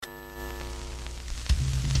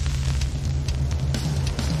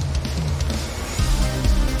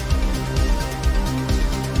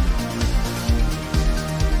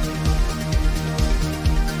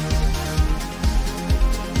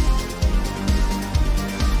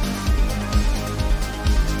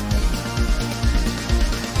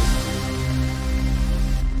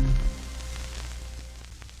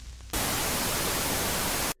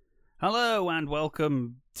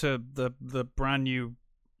welcome to the brand new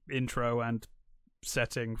intro and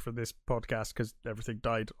setting for this podcast because everything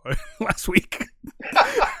died last week.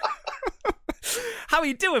 How are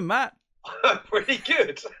you doing, Matt? Pretty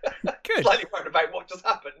good. Good. Slightly worried about what just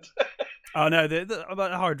happened. Oh no, the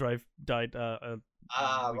hard drive died a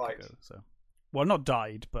week right. ago. So, well, not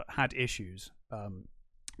died, but had issues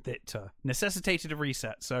that necessitated a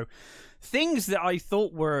reset. So, things that I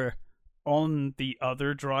thought were on the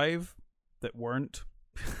other drive that weren't.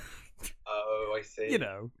 Oh, I see. You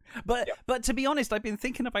know, but Yeah. but to be honest, I've been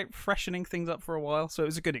thinking about freshening things up for a while, so it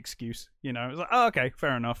was a good excuse. You know, it was like, oh, okay,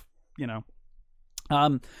 fair enough. You know,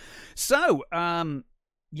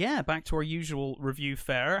 yeah, back to our usual review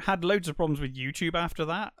fare. Had loads of problems with YouTube after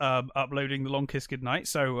that, uploading The Long Kiss Goodnight.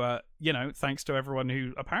 So, you know, thanks to everyone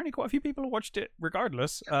who, apparently quite a few people watched it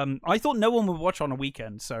regardless. I thought no one would watch on a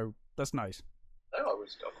weekend, so that's nice. No, I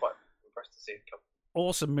was quite impressed to see it come.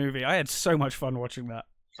 Awesome movie. I had so much fun watching that.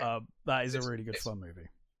 That is a really good fun movie.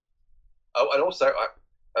 Oh, and also,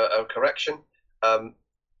 a correction.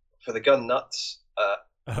 For the gun nuts,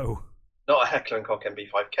 not a Heckler & Koch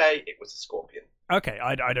MB5K, it was a Scorpion. Okay,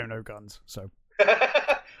 I don't know guns, so.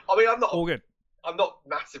 I mean, I'm not all good. I'm not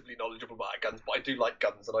massively knowledgeable about guns, but I do like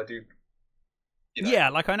guns, and I do. You know, yeah,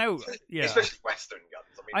 like I know. Yeah, especially Western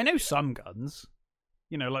guns. I know some guns.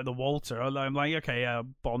 You know, like the Walter. I'm like, okay,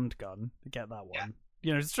 Bond gun. Get that one. Yeah.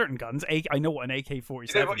 You know, certain guns. I know what an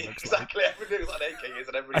AK-47 you know looks exactly. like. Everybody knows what an AK is,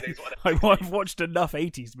 and everybody knows what an AK I've watched enough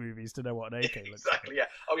 80s movies to know what an AK looks like. Exactly, yeah.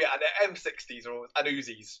 Oh, yeah, and M60s and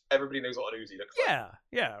Uzis. Everybody knows what an Uzi looks like.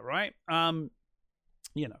 Yeah, right.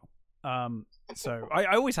 You know, so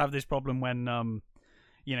I always have this problem when,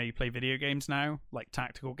 you know, you play video games now, like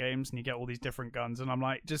tactical games, and you get all these different guns, and I'm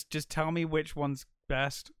like, just tell me which one's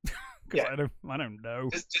best, because I don't know.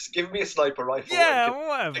 Just give me a sniper rifle. Yeah,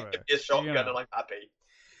 whatever. Give me a shotgun, you know. and I'm happy.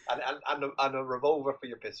 And a revolver for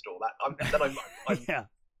your pistol. I'm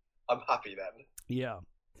happy then. Yeah.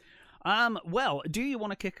 Well, do you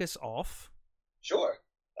want to kick us off? Sure.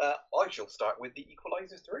 I shall start with the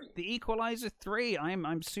Equalizer 3. The Equalizer 3.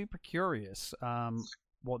 I'm super curious.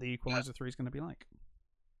 What the Equalizer 3 is going to be like.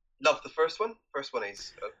 Love the first one. First one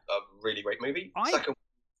is a really great movie. Second,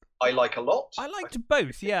 I like a lot. I liked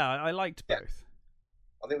both. Yeah, I liked both.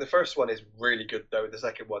 I think the first one is really good, though. The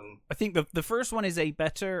second one, I think the first one is a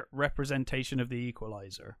better representation of the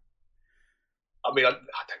Equalizer. I mean, I don't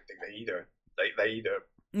think they either. They either.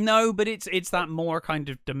 No, but it's that more kind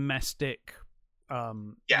of domestic, yes.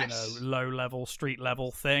 You know, low level, street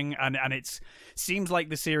level thing, and it's seems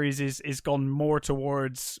like the series is gone more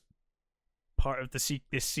towards part of this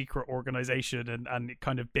secret organization and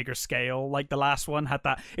kind of bigger scale. Like the last one had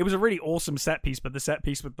that. It was a really awesome set piece, but the set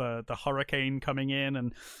piece with the hurricane coming in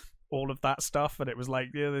and all of that stuff, and it was like,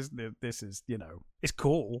 yeah, this is, you know, it's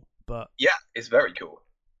cool, but yeah, it's very cool.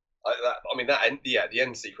 The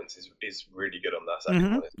end sequence is really good on that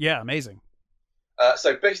second one. Yeah, amazing.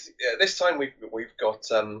 So basically, this time we've got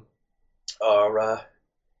our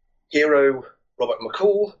hero Robert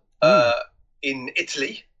McCall in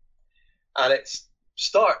Italy. And it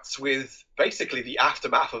starts with basically the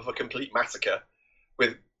aftermath of a complete massacre,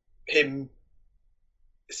 with him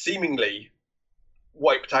seemingly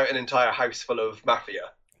wiped out an entire house full of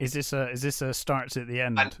mafia. Is this a starts at the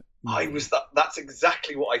end? And that's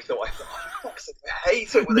exactly what I thought. I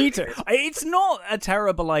hate it. Me too. It's not a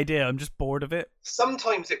terrible idea. I'm just bored of it.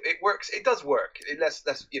 Sometimes it works. It does work. Let's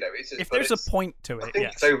you know. If there's a point to it, I think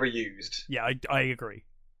it's overused. Yeah, I agree.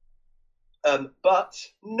 But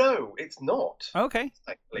no, it's not. Okay.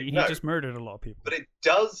 He just murdered a lot of people. But it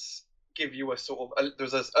does give you a sort of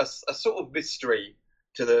there's a sort of mystery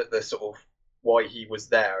to the sort of why he was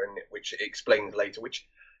there, and which it explains later, which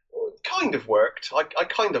kind of worked. I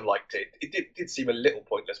kind of liked it. It did seem a little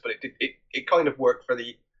pointless, but it kind of worked for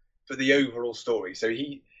the overall story. So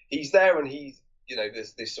he's there, and he's, you know,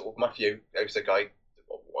 this sort of mafioso guy,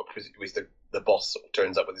 who is the boss, sort of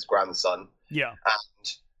turns up with his grandson. Yeah.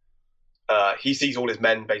 And he sees all his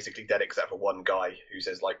men basically dead except for one guy who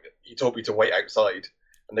says, like, he told me to wait outside.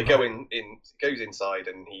 And they goes inside,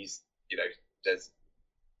 and he's, you know, says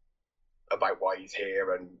about why he's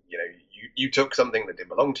here, and, you know, you took something that didn't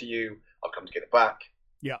belong to you. I've come to get it back.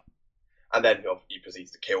 Yeah. And then he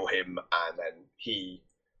proceeds to kill him, and then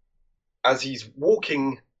as he's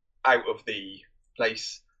walking out of the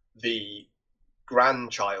place, the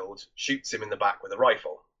grandchild shoots him in the back with a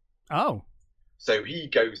rifle. Oh. So he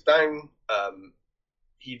goes down.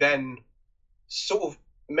 He then sort of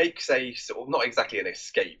makes a sort of, not exactly an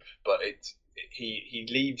escape, but he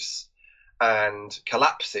leaves and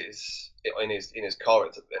collapses in his car,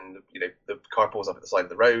 and, you know, the car pulls up at the side of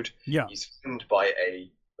the road. Yeah. He's found by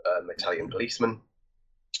Italian policeman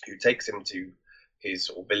who takes him to his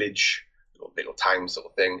sort of village, little town sort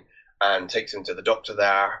of thing, and takes him to the doctor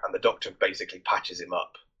there, and the doctor basically patches him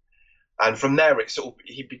up. And from there,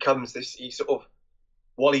 he becomes this. He sort of,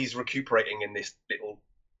 while he's recuperating in this little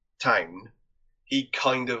town, he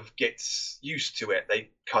kind of gets used to it. They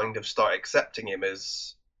kind of start accepting him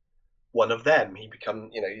as one of them. He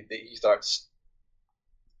he starts,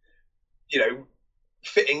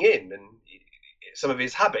 fitting in, and some of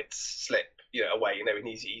his habits slip, away. And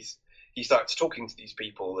he starts talking to these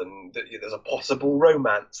people, and there's a possible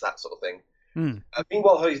romance, that sort of thing.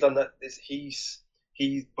 Meanwhile, he's done that. He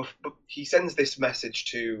sends this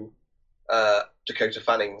message to Dakota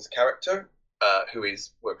Fanning's character, who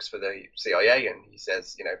works for the CIA, and he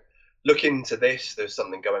says, look into this. There's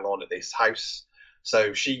something going on at this house.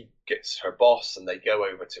 So she gets her boss, and they go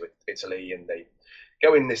over to Italy, and they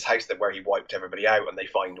go in this house where he wiped everybody out, and they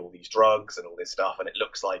find all these drugs and all this stuff, and it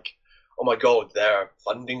looks like, oh my god, they're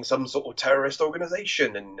funding some sort of terrorist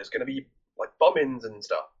organization, and there's going to be like bombings and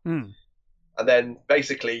stuff. And then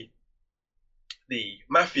basically the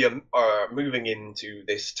mafia are moving into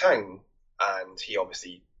this town, and he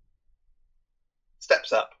obviously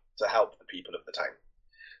steps up to help the people of the town.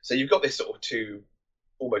 So you've got this sort of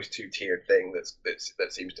almost two-tiered thing that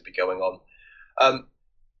seems to be going on.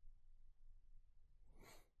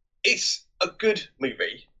 It's a good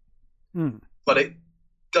movie, but it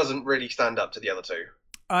doesn't really stand up to the other two.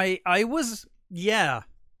 I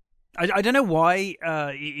don't know why.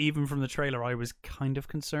 Even from the trailer, I was kind of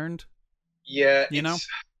concerned. Yeah,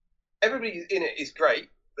 everybody in it is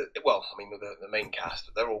great. Well, I mean, the main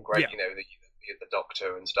cast, they're all great. Yeah. The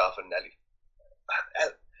Doctor and stuff, and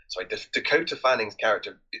Dakota Fanning's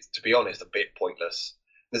character is, to be honest, a bit pointless.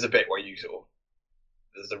 There's a bit where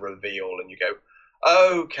there's a reveal, and you go,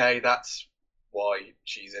 okay, that's why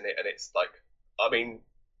she's in it, and it's like, I mean,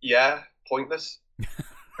 yeah, pointless.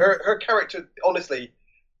 Her character, honestly,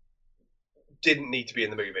 didn't need to be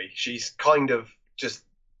in the movie. She's kind of just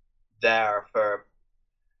there for,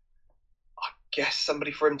 I guess,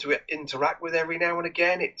 somebody for him to interact with every now and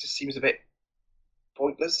again. It just seems a bit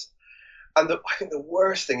pointless. And I think the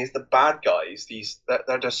worst thing is the bad guys.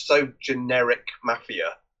 They're just so generic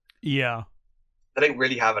mafia. Yeah. They don't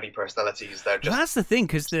really have any personalities. They're just. That's the thing,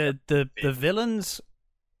 because the villains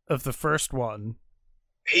of the first one,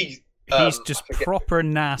 he's just proper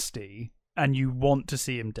nasty, and you want to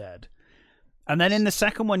see him dead. And then in the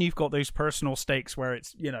second one, you've got those personal stakes where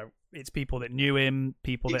it's it's people that knew him,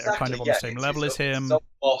 people that are kind of on the same level as him, it's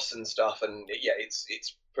boss and stuff, and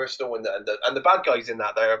it's personal, and the bad guys in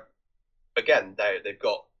that,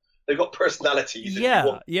 they've got personalities.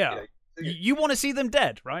 Yeah, you want to see them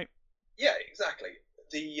dead, right? Yeah, exactly.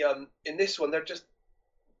 In this one, they're just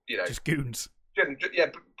just goons.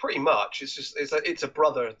 Yeah, pretty much. It's a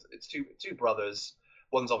brother. It's two brothers.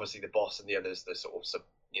 One's obviously the boss, and the other's the sort of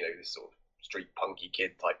this sort of street punky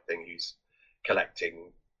kid type thing who's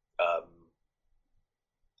collecting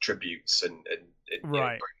tributes and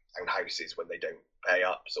right. burning down houses when they don't pay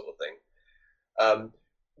up, sort of thing.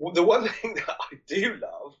 The one thing that I do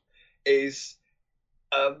love is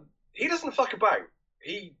he doesn't fuck about.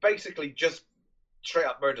 He basically just straight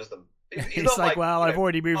up murders them. He's not like, well, I've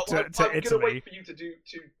already moved to Italy. I'm going to wait for you to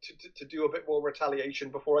do a bit more retaliation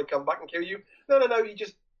before I come back and kill you. No. He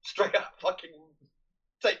just straight up fucking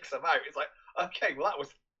takes them out. It's like, okay, well,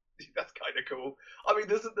 that's kind of cool. I mean,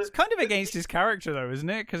 it's kind of against his character, though, isn't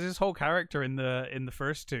it? Because his whole character in the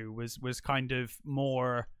first two was kind of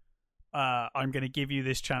more, I'm going to give you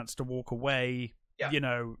this chance to walk away. Yeah.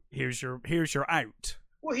 Here's your out.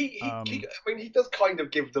 Well, he does kind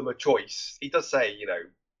of give them a choice. He does say,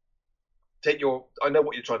 I know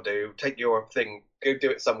what you're trying to do. Take your thing, go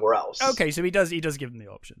do it somewhere else. Okay, so he does give them the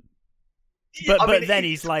option. But then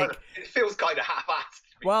he's like, it feels kind of half-assed.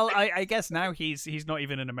 Well, I guess now he's not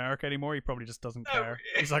even in America anymore. He probably just doesn't care.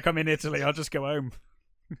 He's like, I'm in Italy. I'll just go home.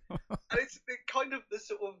 And it kind of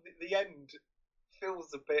the end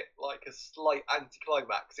feels a bit like a slight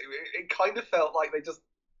anticlimax. It kind of felt like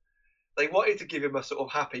they wanted to give him a sort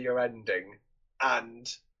of happier ending,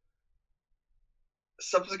 and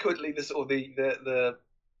subsequently the sort of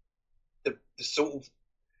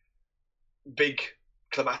big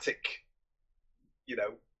climatic,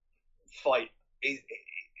 fight it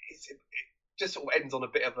just sort of ends on a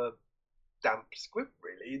bit of a damp squib,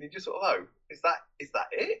 really, and you just sort of, is that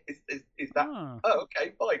it? Is that? Oh,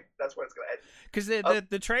 okay, fine. That's where it's going to end. Because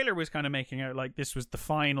the trailer was kind of making out like this was the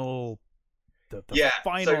final,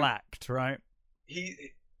 final act, right? I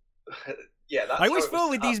always feel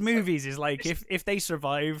with these movies is like if they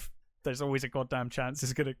survive, there's always a goddamn chance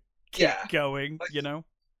it's going to keep going.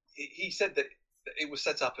 He said that it was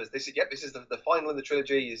set up as this. Yep, this is the final in the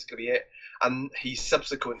trilogy. Is going to be it. And he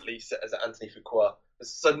subsequently, as Anthony Fuqua,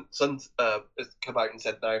 has come out and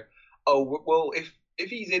said now, oh well, if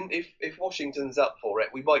he's in, if Washington's up for it,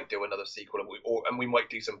 we might do another sequel, and we might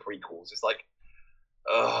do some prequels. It's like,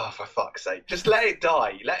 oh, for fuck's sake, just let it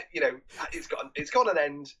die. It's got an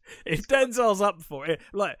end. If Denzel's up for it,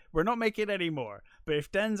 like, we're not making any more. But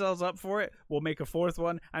if Denzel's up for it, we'll make a fourth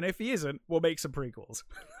one, and if he isn't, we'll make some prequels.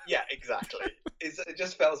 Yeah, exactly. It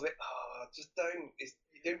just feels a bit. Oh, just don't.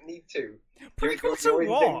 You don't need to. Prequels you're to in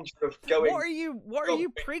what? danger of going. What are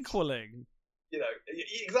you prequeling? You know,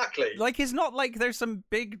 exactly. Like, it's not like there's some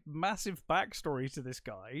big, massive backstory to this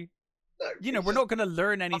guy. No, you know, we're not going to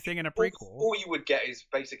learn anything in a prequel. All you would get is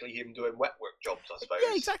basically him doing wet work jobs, I suppose.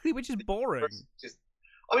 Yeah, exactly, which is boring.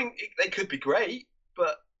 I mean, they could be great,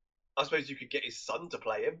 but I suppose you could get his son to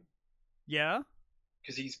play him. Yeah,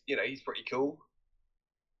 because he's pretty cool.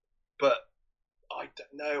 But I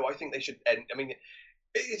don't know. I think they should end. I mean,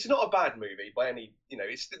 it's not a bad movie by any. You know,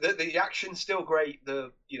 it's the action's still great.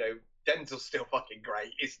 Denzel's still fucking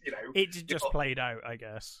great. It's just played out, I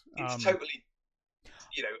guess. It's totally,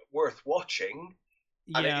 worth watching.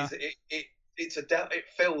 And yeah. It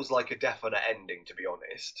feels like a definite ending, to be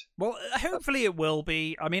honest. Well, hopefully it will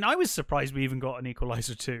be. I mean, I was surprised we even got an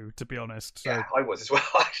Equalizer 2, to be honest. So. Yeah, I was as well,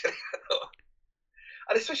 actually.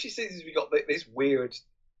 And especially since we got this weird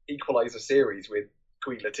Equalizer series with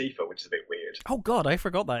Queen Latifah, which is a bit weird. Oh God, I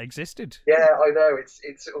forgot that existed. Yeah, I know. It's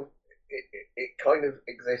sort of, it kind of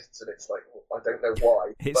exists, and it's like, I don't know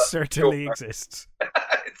why. It certainly exists.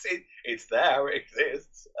 It's there. It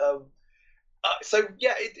exists. So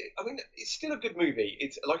yeah, I mean, it's still a good movie.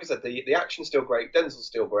 It's like I said, the action's still great. Denzel's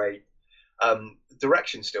still great. The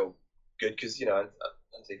direction's still good because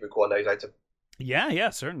Anthony Fuqua knows how to. Yeah,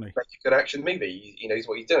 certainly make a good action movie. He knows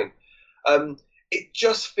what he's doing. It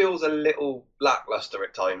just feels a little lackluster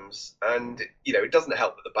at times, and it doesn't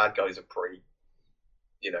help that the bad guys are pretty,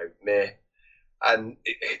 meh. And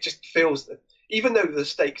it just feels, even though the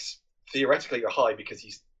stakes theoretically are high because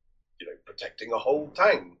he's, protecting a whole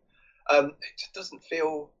town. It just doesn't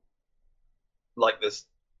feel like there's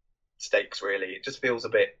stakes, really. It just feels a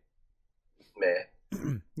bit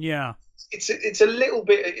meh. Yeah. It's a little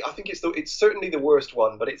bit. I think it's certainly the worst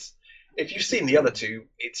one, but if you've seen the other two,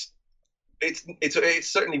 it's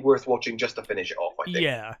certainly worth watching just to finish it off, I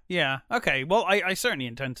think. Yeah. Okay. Well, I certainly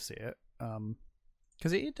intend to see it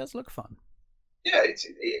because it does look fun. Yeah,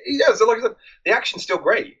 yeah. So like I said, the action's still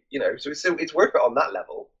great, so it's worth it on that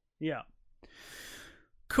level. Yeah.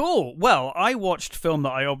 Cool. Well, I watched film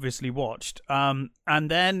that I obviously watched, and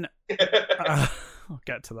then I'll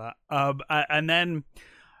get to that. And then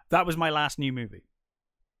that was my last new movie.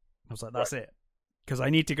 I was like, that's it, because I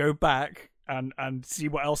need to go back and see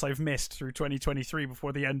what else I've missed through 2023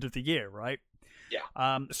 before the end of the year, right?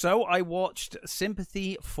 Yeah. So I watched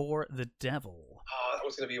Sympathy for the Devil. Oh,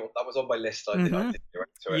 that was on my list. I did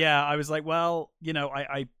direct to it. Yeah, I was like, well,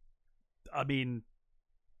 I mean,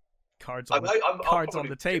 cards on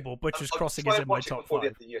the table. Butcher's Crossing is in my top 5. Before the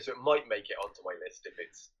end of the year, so it might make it onto my list if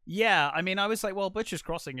it's. Yeah, I mean, I was like, well, Butcher's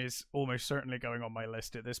Crossing is almost certainly going on my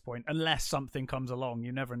list at this point, unless something comes along.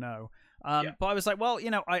 You never know. But I was like, well,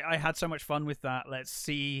 I had so much fun with that. Let's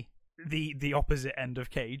see the opposite end of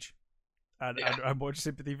Cage, and watch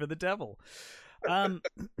Sympathy for the Devil.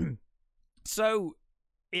 So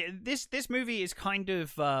this movie is kind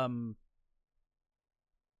of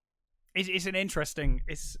it's an interesting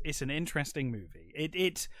movie.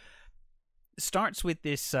 It starts with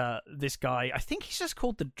this guy. I think he's just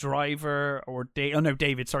called the driver or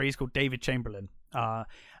David. Sorry, he's called David Chamberlain.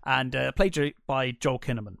 And played by Joel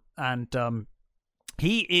Kinnaman. And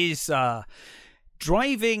he is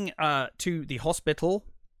driving to the hospital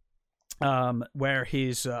where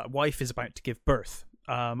his wife is about to give birth.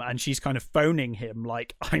 And she's kind of phoning him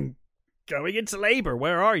like, I'm going into labor,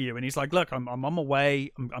 where are you? And he's like, look, I'm on my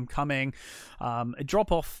way, I'm coming.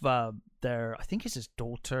 Drop off their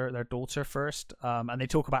daughter first. And they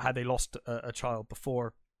talk about how they lost a child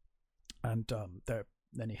before, and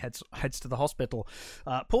then he heads to the hospital,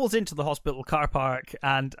 pulls into the hospital car park,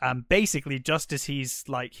 and basically just as he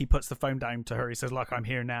puts the phone down to her, he says, look, I'm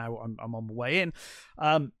here now, I'm on my way in.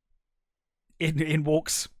 In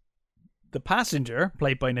walks the passenger,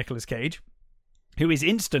 played by Nicolas Cage, who is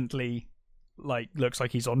instantly looks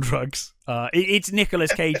like he's on drugs. It's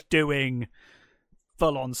Nicolas Cage doing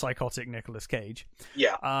full-on psychotic Nicolas Cage.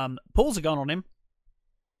 Yeah. Pulls a gun on him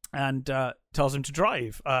and tells him to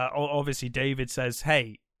drive. Obviously, David says,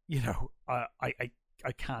 "Hey, I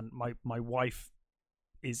can't. My wife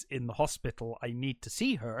is in the hospital. I need to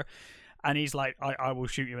see her." And he's like, "I will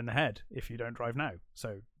shoot you in the head if you don't drive now.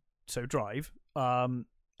 So drive." And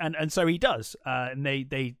so he does, and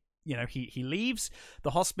they he leaves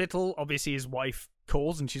the hospital. Obviously, his wife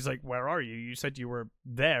calls and she's like, "Where are you? You said you were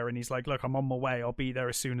there." And he's like, "Look, I'm on my way. I'll be there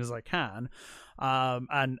as soon as I can."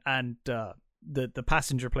 The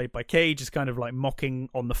passenger played by Cage is kind of like mocking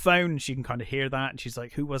on the phone. She can kind of hear that, and she's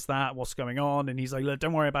like, "Who was that? What's going on?" And he's like, "Look,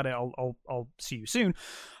 don't worry about it. I'll see you soon."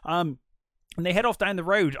 And they head off down the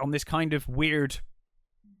road on this kind of weird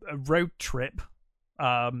road trip.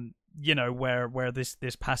 Where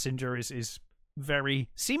this passenger is very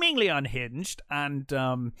seemingly unhinged, and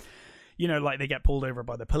like they get pulled over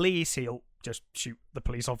by the police. He'll just shoot the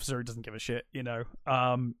police officer. He doesn't give a shit,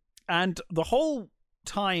 and the whole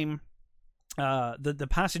time the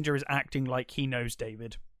passenger is acting like he knows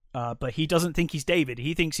David, but he doesn't think he's David.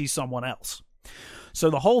 He thinks he's someone else. So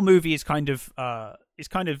the whole movie is kind of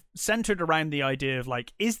centered around the idea of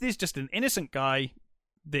like, is this just an innocent guy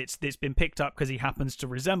that's been picked up because he happens to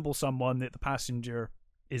resemble someone that the passenger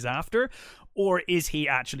is after, or is he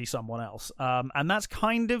actually someone else? And that's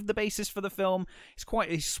kind of the basis for the film. It's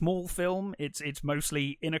quite a small film. It's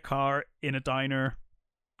mostly in a car, in a diner,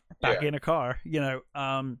 back in a car,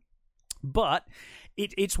 but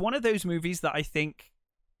it's one of those movies that I think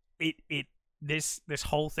this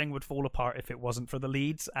whole thing would fall apart if it wasn't for the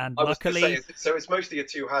leads, and luckily, so it's mostly a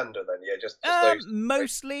two-hander then, just those.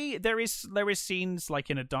 Mostly there is scenes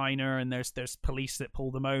like in a diner, and there's police that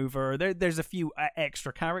pull them over. There's a few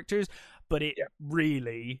extra characters, but it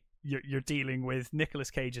really you're dealing with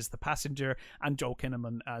Nicolas Cage as the passenger and Joel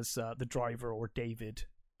Kinnaman as the driver, or David.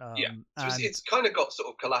 So it's kind of got sort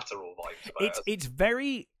of Collateral vibes about it. It's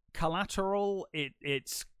very Collateral.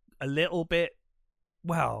 It's a little bit.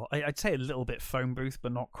 Well, I'd say a little bit phone booth,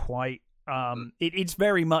 but not quite. It's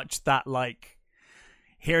very much that, like,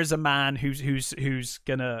 here's a man who's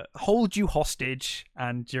gonna hold you hostage,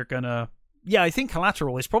 and you're gonna. Yeah, I think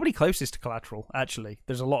Collateral is probably closest to Collateral. Actually,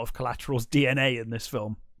 there's a lot of Collateral's DNA in this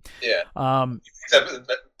film. Yeah. Except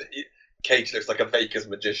that Cage looks like a Baker's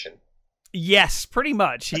magician. Yes, pretty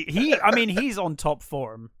much. He I mean, he's on top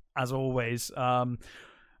form as always. And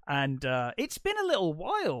it's been a little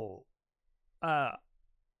while.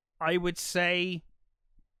 I would say,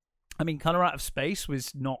 I mean, Color Out of Space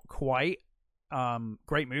was not quite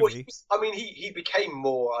great movie. Well, he became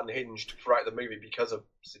more unhinged throughout the movie because of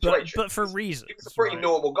situation. But for reasons. He was a pretty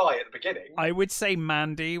normal guy at the beginning. I would say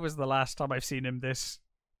Mandy was the last time I've seen him this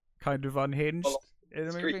kind of unhinged in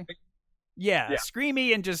a movie. Yeah,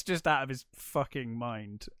 screamy and just out of his fucking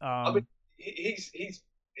mind. He's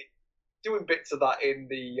doing bits of that in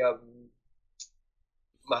the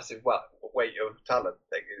Massive Weight of Talent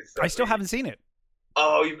thing. I still haven't seen it.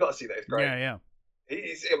 Oh, you've got to see that. It's great. Yeah.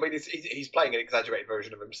 He's playing an exaggerated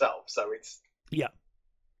version of himself, so it's yeah.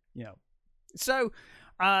 So,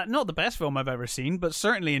 not the best film I've ever seen, but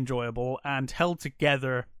certainly enjoyable and held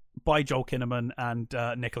together by Joel Kinnaman and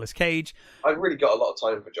Nicolas Cage. I've really got a lot of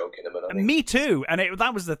time for Joel Kinnaman. Me too, and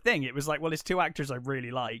that was the thing. It was like, well, it's two actors I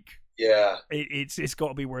really like. Yeah, it's got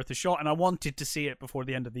to be worth a shot, and I wanted to see it before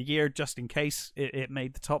the end of the year, just in case it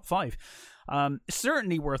made the top 5.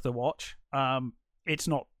 Certainly worth a watch. It's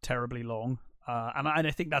not terribly long, and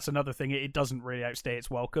I think that's another thing. It doesn't really outstay its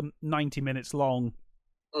welcome. 90 minutes long.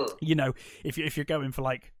 If you're going for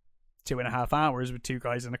like 2.5 hours with two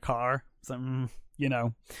guys in a car, it's like,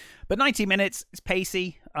 but 90 minutes, it's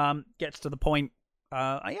pacey, gets to the point.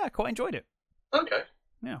 I quite enjoyed it. Okay.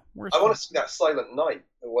 Yeah, I want to see that Silent Night,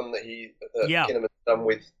 the one that Kinnaman's done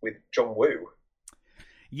with John Woo.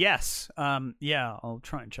 Yes, I'll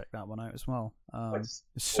try and check that one out as well. There's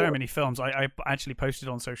so many films. I actually posted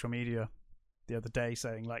on social media the other day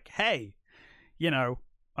saying like, hey,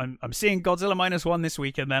 I'm seeing Godzilla -1 this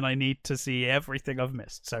week, and then I need to see everything I've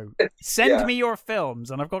missed. So send me your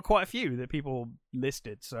films, and I've got quite a few that people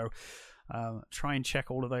listed. So try and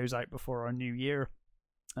check all of those out before our new year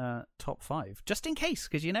top 5, just in case,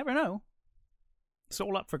 because you never know. It's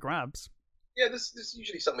all up for grabs. Yeah, there's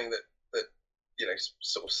usually something that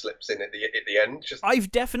sort of slips in at the end. I've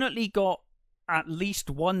definitely got at least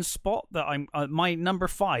one spot that I'm my number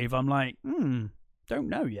 5. I'm like, don't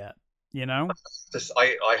know yet.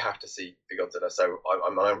 I have to see the Godzilla, so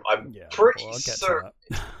I'm pretty certain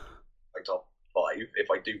my top 5 if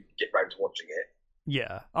I do get round to watching it.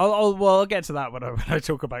 Yeah, I'll get to that when I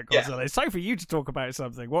talk about Godzilla. Yeah. It's time for you to talk about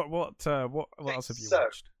something. What else have you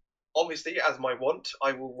watched? Obviously, as my want,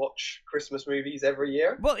 I will watch Christmas movies every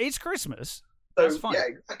year. Well, it's Christmas. That's So fine. yeah,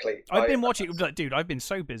 exactly. I've been watching, dude. I've been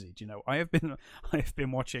so busy. Do you know? I've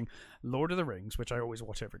been watching Lord of the Rings, which I always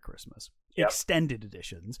watch every Christmas. Yep. Extended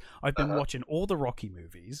editions. I've been watching all the Rocky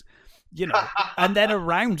movies, you know, and then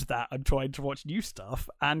around that, I'm trying to watch new stuff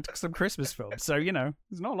and some Christmas films. So you know,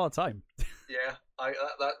 there's not a lot of time. Yeah,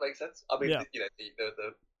 that makes sense. I mean, Yeah. you know,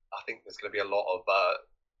 the I think there's going to be a lot of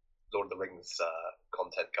Lord of the Rings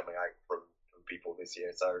content coming out from people this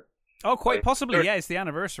year. So Oh, quite possibly. Yeah, it's the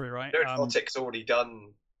anniversary, right? Nerdrotic's already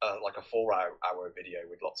done like a 4-hour video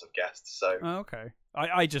with lots of guests. So okay,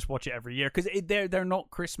 I just watch it every year because they're not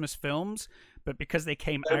Christmas films, but because they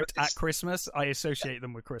came out at Christmas, I associate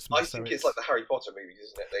them with Christmas. I think it's like the Harry Potter movies,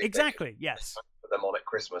 isn't it? Exactly. Yes. Put them on at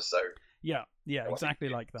Christmas, so yeah, exactly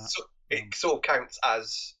like that. So it sort of counts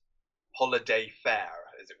as holiday fare,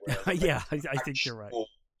 as it were. Yeah, I think you're right.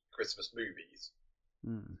 Christmas movies.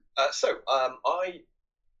 Mm. So I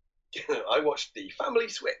watched the Family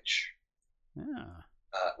Switch,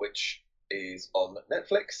 which is on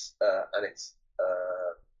Netflix, and it's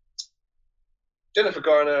Jennifer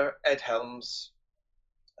Garner, Ed Helms,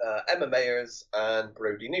 Emma Mayers, and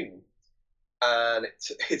Brody Noon, and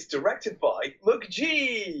it's directed by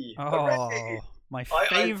McG. Oh, Hooray! my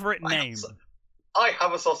favorite name. I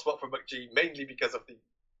have a soft spot for McG mainly because of the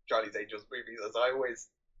Charlie's Angels movies, as I always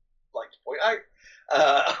like to point out.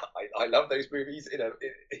 I love those movies, you know,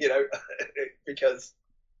 because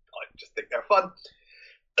I just think they're fun.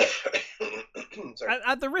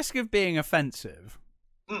 At the risk of being offensive,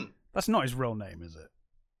 that's not his real name, is it?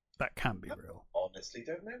 That can't be real. Honestly,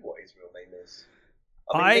 don't know what his real name is.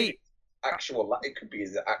 I mean, it could be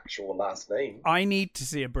his actual last name. I need to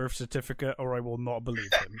see a birth certificate, or I will not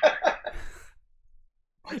believe him.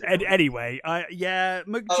 Anyway,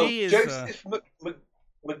 McG is Joseph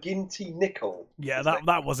McGinty Nicol. Yeah,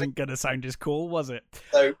 that wasn't gonna sound as cool, was it?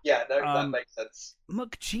 So yeah, no, that makes sense.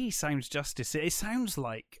 McG sounds it sounds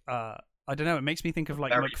like I don't know. It makes me think of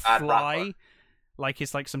like Very McFly, like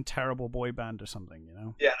it's like some terrible boy band or something, you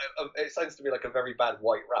know? Yeah, it sounds to me like a very bad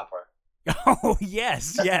white rapper. Oh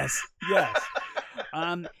yes.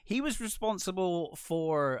 He was responsible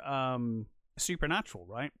for Supernatural,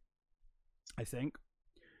 right? I think,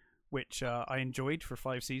 which I enjoyed for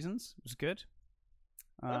 5 seasons. It was good.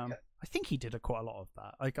 Okay. I think he did quite a lot of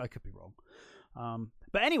that. I could be wrong.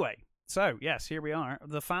 But anyway, so yes, here we are,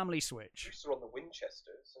 the Family Switch. Producer on the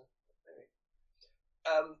Winchesters.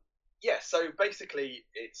 Yeah, so basically,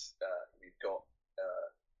 it's we've got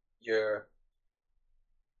your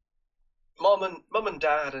mum and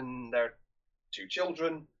dad and their 2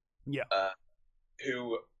 children. Yeah.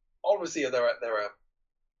 Who obviously they're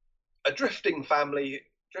a drifting family.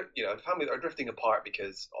 You know, a family that are drifting apart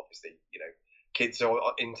because obviously, you know, kids are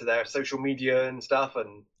into their social media and stuff,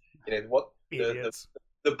 and you know what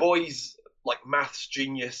the boy's like maths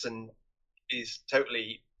genius and is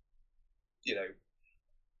totally, you know,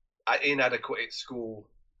 inadequate at school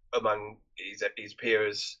among his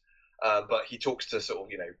peers, but he talks to sort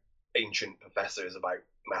of, you know, ancient professors about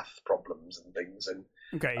math problems and things. And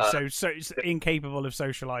okay, so it's incapable of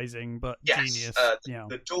socializing, but yes, genius.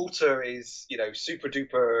 The daughter is, you know, super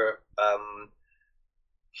duper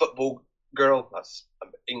football girl. That's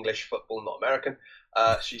English football, not American.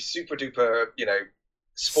 She's super duper, you know,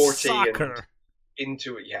 sporty Soccer. And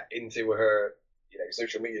into her, you know,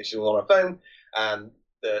 social media. She's on her phone, and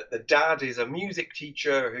the dad is a music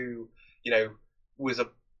teacher who, you know, was a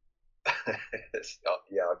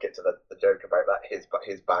I'll get to the joke about that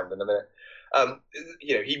his band in a minute.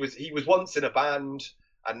 You know, he was once in a band,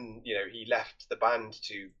 and you know, he left the band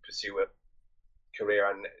to pursue a career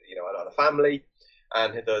and, you know, another family.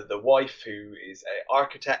 And the wife, who is an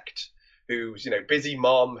architect, who's, you know, busy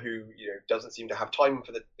mom, who, you know, doesn't seem to have time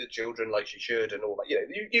for the children like she should, and all that, you know,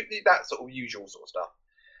 that sort of usual sort of stuff.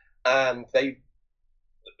 And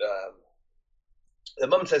the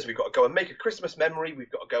mum says, we've got to go and make a Christmas memory. We've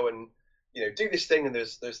got to go and, you know, do this thing. And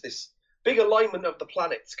there's this big alignment of the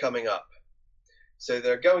planets coming up. So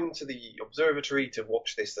they're going to the observatory to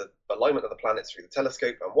watch this alignment of the planets through the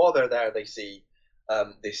telescope. And while they're there, they see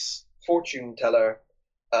this fortune teller,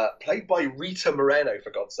 played by Rita Moreno,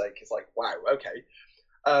 for God's sake. It's like, wow, okay.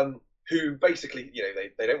 Who basically, you know,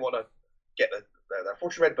 they don't want to get their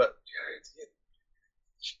fortune read, but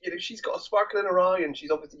you know, she's got a sparkle in her eye, and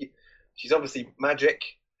she's obviously magic.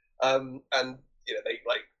 And you know,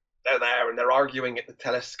 they're there and they're arguing at the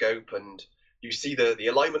telescope, and you see the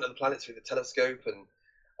alignment of the planets through the telescope,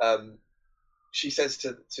 and she says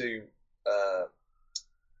to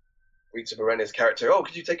Rita Moreno's character, "Oh,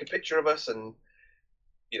 could you take a picture of us?" And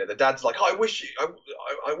you know, the dad's like, "I wish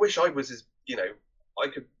I was as, you know, I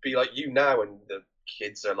could be like you now." And the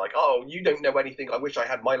kids are like, "Oh, you don't know anything. I wish I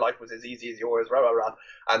had my life was as easy as yours." Rah rah rah.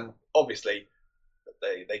 And obviously,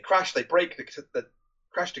 they crash. They break the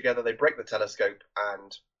crash together. They break the telescope,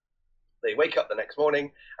 and they wake up the next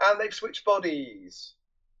morning, and they've switched bodies.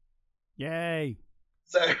 Yay!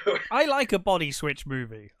 So I like a body switch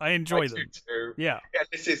movie. I enjoy them. Too. Yeah.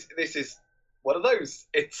 This is one of those.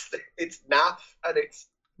 It's naff and it's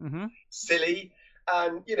silly,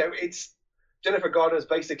 and it's Jennifer Garner's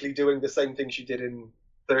basically doing the same thing she did in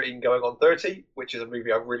 13 Going on 30, which is a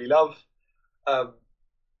movie I really love.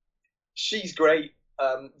 She's great.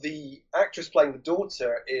 The actress playing the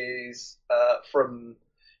daughter is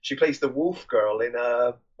she plays the wolf girl in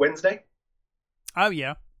Wednesday. Oh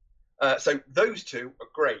yeah. So those two are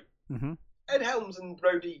great. Mm-hmm. Ed Helms and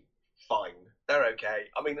Brody, fine. They're okay.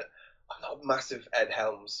 I mean, I'm not a massive Ed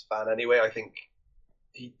Helms fan anyway. I think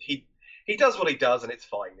he does what he does, and it's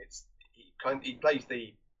fine. He plays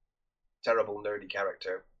the terrible nerdy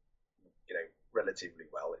character, relatively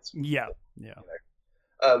well. Yeah.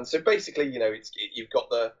 So basically, you've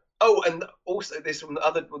got and also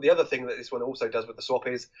the other thing that this one also does with the swap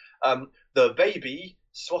is the baby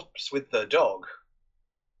swaps with the dog.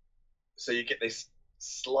 So you get this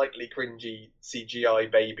slightly cringy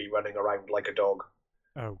CGI baby running around like a dog.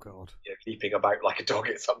 Oh god. Leaping about like a dog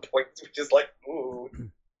at some point, which is like, ooh,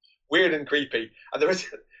 weird and creepy. And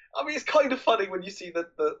it's kind of funny when you see the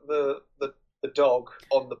dog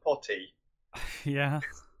on the potty. Yeah.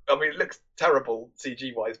 I mean, it looks terrible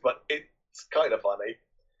CG wise, but it's kind of funny.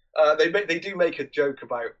 They do make a joke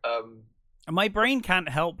about. My brain can't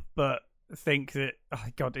help but think that, oh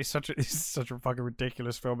god, it's such a fucking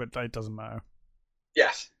ridiculous film. It doesn't matter.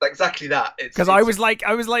 Yes, exactly that. Because I was like,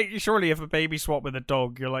 surely if a baby swap with a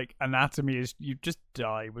dog, your like anatomy is you'd just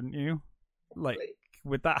die, wouldn't you? Like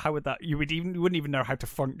with that, how would that? You wouldn't even know how to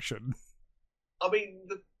function. I mean,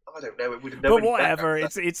 I don't know. It would. But whatever.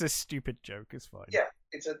 It's a stupid joke. It's fine. Yeah,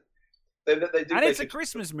 it's a. They do and it's a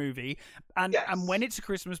Christmas movie, and when it's a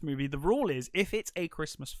Christmas movie, the rule is if it's a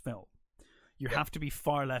Christmas film, you have to be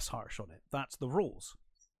far less harsh on it. That's the rules.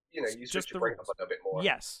 You switch your brain up a bit more.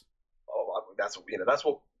 Yes. Oh, that's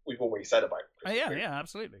what we've always said about Christmas movies. Yeah,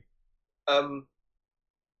 absolutely. And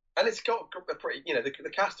it's got a pretty, the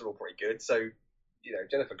cast are all pretty good. So,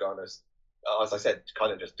 Jennifer Garner's, as I said,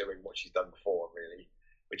 kind of just doing what she's done before, really,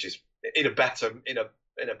 which is in a better movie.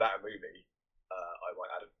 I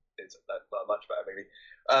might add, it's a much better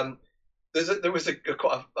movie. There was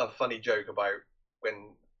quite a funny joke about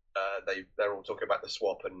when they're all talking about the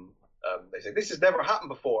swap, and they say this has never happened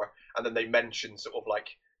before, and then they mention sort of like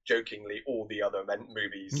jokingly all the other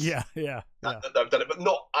movies. Yeah. That they've done it, but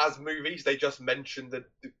not as movies. They just mentioned the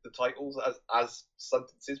titles as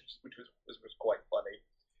sentences, which was quite funny.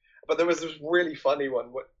 But there was this really funny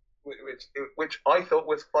one, which I thought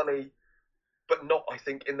was funny, but not, I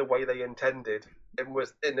think, in the way they intended. It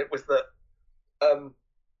was that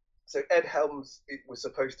so Ed Helms was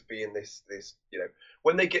supposed to be in this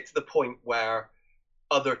when they get to the point where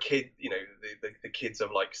other kids, the kids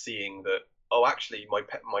are like seeing that, oh, actually my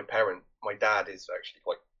dad was actually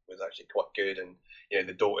quite good, and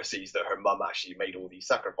the daughter sees that her mum actually made all these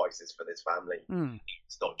sacrifices for this family.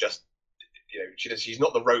 It's not just she's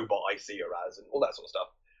not the robot I see her as, and all that sort of stuff.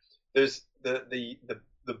 There's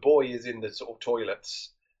the boy is in the sort of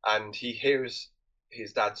toilets, and he hears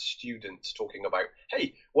his dad's students talking about,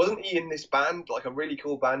 hey, wasn't he in this band, like a really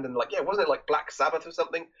cool band, and like, yeah, wasn't it like Black Sabbath or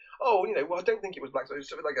something? Oh, well, I don't think it was Black Sabbath, it was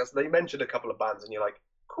something like that. So they mentioned a couple of bands, and you're like,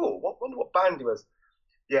 cool, wonder what band he was.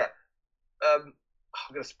 Yeah. I'm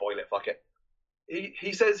gonna spoil it, fuck it.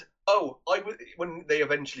 He says, when they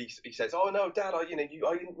eventually, he says, oh no, Dad, I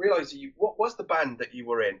didn't realise what was the band that you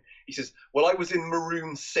were in? He says, well, I was in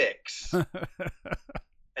Maroon 6.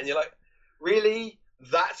 And you're like, really?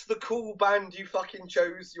 That's the cool band you fucking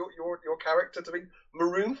chose your character to be?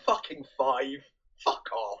 Maroon fucking 5?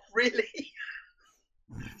 Fuck off, really?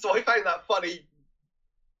 So I found that funny,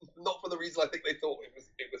 not for the reason I think they thought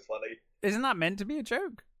it was funny. Isn't that meant to be a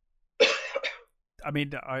joke? I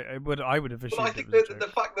mean, I would have assumed. Well, I think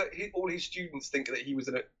the fact that all his students think that he was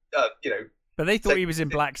in a, But they thought he was in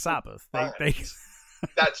Black Sabbath. They...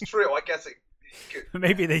 That's true. I guess it could.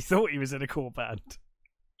 Maybe they thought he was in a cool band.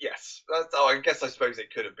 Yes. I suppose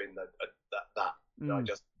it could have been that. I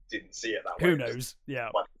just didn't see it that way. Who knows? Yeah.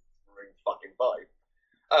 Fucking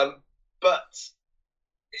 5. But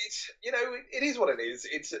it's it is what it is.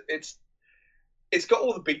 It's got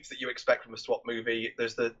all the beats that you expect from a swap movie.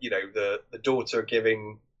 There's the daughter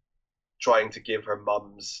trying to give her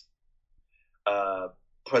mum's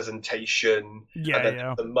presentation. Yeah, and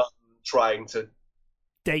then the mum trying to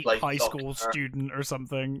date high school student or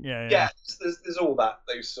something. Yeah. Yeah, there's all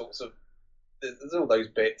those sorts of there's all those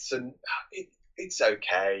bits, and it's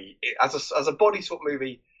okay. As a body swap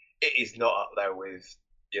movie, it is not up there with,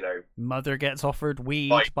 you know, Mother gets offered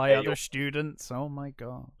weed Right, by yeah, other students. Oh my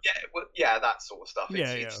god. yeah, that sort of stuff.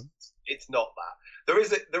 Yeah, It's not that.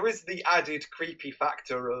 There is the added creepy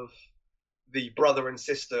factor of the brother and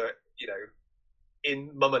sister, you know,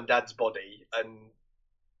 in mum and dad's body, and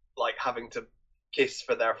like having to kiss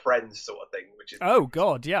for their friends, sort of thing. Which is, oh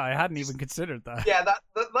god, yeah, I hadn't even considered that. yeah,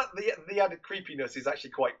 the added creepiness is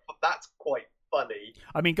actually quite funny.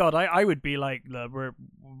 I mean, God, I would be like,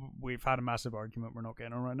 we've had a massive argument. We're not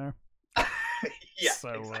getting on right now. Yeah, so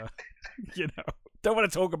exactly. you know, don't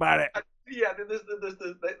want to talk about it. Yeah,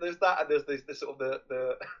 there's that, and there's the sort of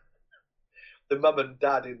the mum and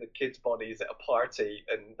dad in the kids' bodies at a party,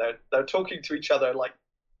 and they're talking to each other like,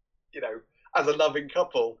 you know, as a loving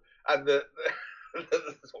couple, and the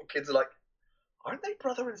sort of kids are like, aren't they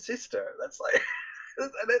brother and sister? That's like,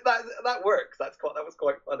 and that works. That was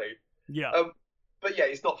quite funny. Yeah. But yeah,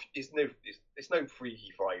 it's no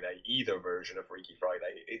Freaky Friday, either version of Freaky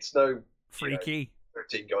Friday. It's no Freaky. You know,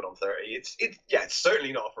 13 going on 30. It's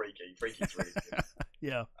certainly not Freaky. Freaky's really good.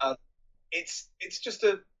 Yeah. It's just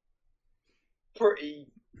a pretty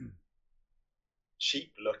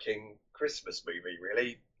cheap looking Christmas movie,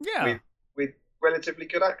 really. Yeah. With relatively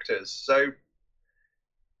good actors. So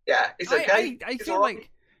yeah, it's okay. I feel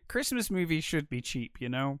like Christmas movies should be cheap, you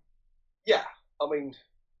know? Yeah. I mean,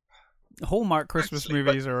 Hallmark Christmas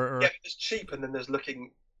movies are yeah, it's cheap, and then there's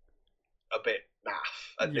looking a bit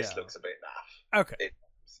naff, and this looks a bit naff. Okay. It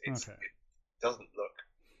Okay. It doesn't look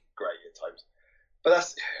great at times, but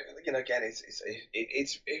that's, you know, again, it's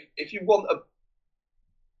if you want a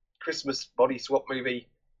Christmas body swap movie,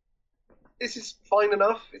 this is fine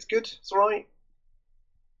enough. It's good. It's all right.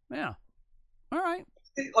 Yeah. All right.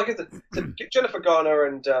 Like Jennifer Garner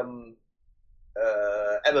and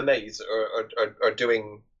Emma Mays are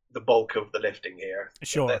doing the bulk of the lifting here.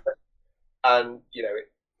 Sure. And, you know,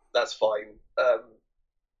 that's fine. I'm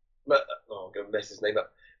going to mess his name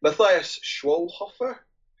up. Matthias Schwolhofer,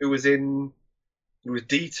 who was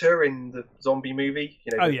Dieter in the zombie movie.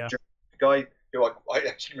 You know, the guy who I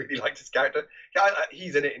actually really liked his character.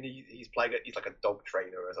 He's in it, and he's playing it. He's like a dog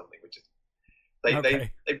trainer or something, which is they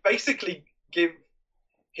basically give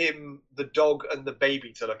him the dog and the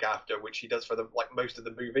baby to look after, which he does for most of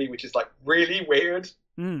the movie, which is like really weird.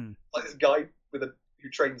 Like this guy who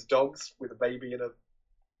trains dogs with a baby in a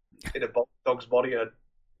dog's body, and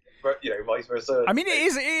vice versa. I mean,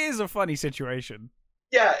 it is a funny situation.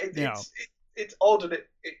 Yeah, it's odd, and it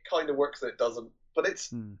kind of works, and it doesn't. But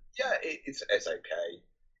it's okay.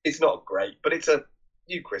 It's not great, but it's a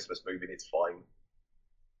new Christmas movie, and it's fine.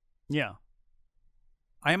 Yeah,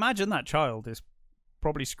 I imagine that child is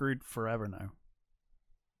probably screwed forever now,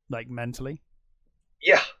 like mentally.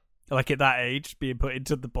 Yeah. Like at that age, being put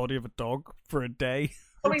into the body of a dog for a day.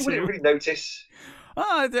 I mean, would it really notice?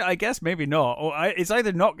 I guess maybe not. Or it's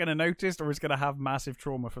either not going to notice, or it's going to have massive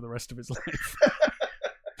trauma for the rest of its life.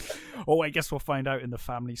 I guess we'll find out in The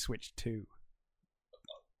Family Switch 2.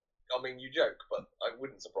 I mean, you joke, but it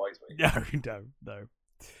wouldn't surprise me. No.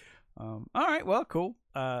 All right, well, cool.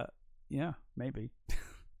 Yeah, maybe.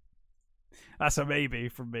 That's a maybe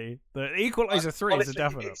from me. The Equalizer 3 is a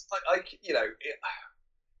definite. It's like you know,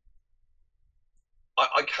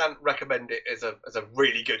 I can't recommend it as a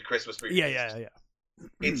really good Christmas movie. Yeah.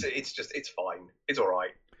 It's fine. It's all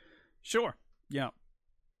right. Sure. Yeah.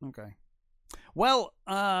 Okay. Well,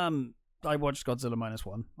 I watched Godzilla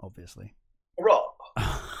 -1, obviously. Right.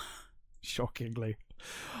 Shockingly.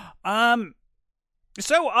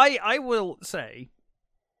 So I will say,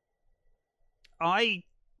 I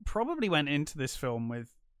probably went into this film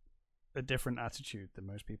with a different attitude than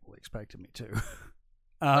most people expected me to.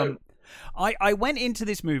 I went into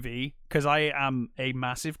this movie because I am a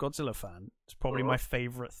massive Godzilla fan. It's probably my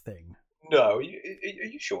favorite thing. No, are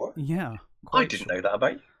you sure? Yeah. I didn't know that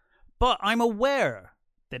about you. But I'm aware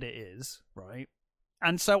that it is, right?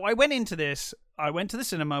 And so I went into this, I went to the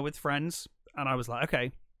cinema with friends, and I was like,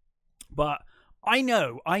 okay, but I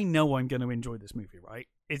know I'm going to enjoy this movie, right?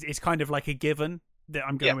 It's kind of like a given that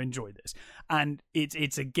I'm going to enjoy this. And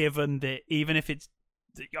it's a given that even if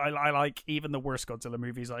I like even the worst Godzilla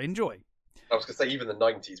movies, I enjoy. I was going to say, even the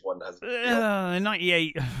 90s one has...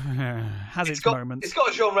 98 has its moments. It's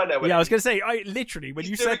got Jean Reno in it. Yeah, I was going to say, literally, when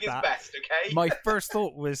you said that, he's doing his best, okay? My first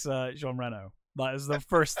thought was Jean Reno. That was the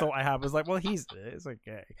first thought I had. Was like, well, it's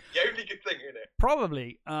okay. The only good thing in it.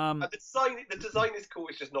 Probably. And the design is cool.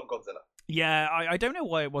 It's just not Godzilla. Yeah, I don't know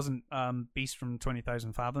why it wasn't Beast from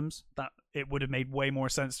 20,000 Fathoms. That it would have made way more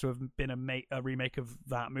sense to have been a remake of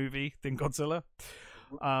that movie than Godzilla.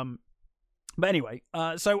 But anyway,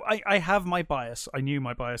 so I have my bias. I knew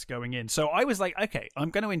my bias going in. So I was like, okay, I'm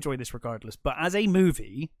going to enjoy this regardless. But as a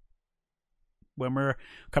movie, when we're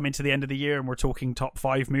coming to the end of the year and we're talking top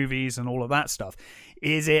 5 movies and all of that stuff,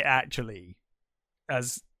 is it actually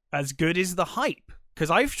as good as the hype?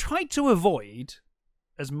 Because I've tried to avoid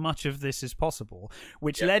as much of this as possible,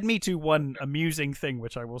 which led me to one amusing thing,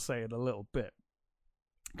 which I will say in a little bit.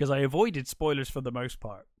 Because I avoided spoilers for the most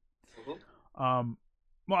part. Mm-hmm.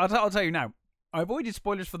 Well, I'll tell you now. I avoided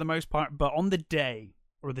spoilers for the most part, but on the day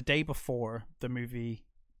or the day before the movie,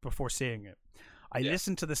 before seeing it, I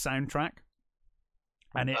listened to the soundtrack,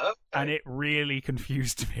 and it really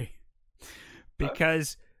confused me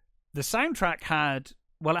because the soundtrack had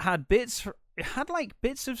bits. It had like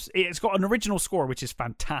bits of. It's got an original score which is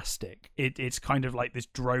fantastic. It's kind of like this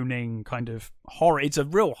droning kind of horror. It's a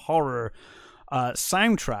real horror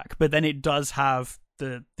soundtrack, but then it does have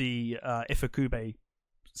the Ifukube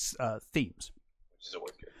themes. Which is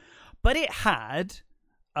always good. But it had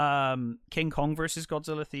King Kong versus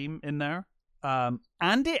Godzilla theme in there,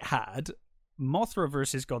 and it had Mothra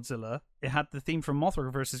versus Godzilla. It had the theme from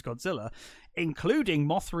Mothra versus Godzilla, including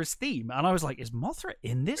Mothra's theme. And I was like, is Mothra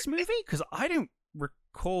in this movie? Because I don't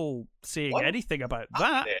recall seeing anything about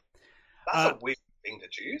that. That's a weird thing to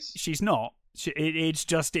choose. She's not. It's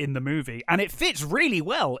just in the movie, and it fits really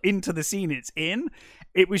well into the scene it's in.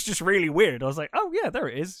 It was just really weird. I was like, oh yeah, there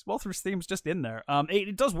it is. Mothra's theme's just in there.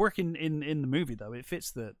 It does work in the movie though. It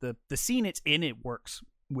fits the scene it's in. It works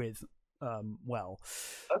with well.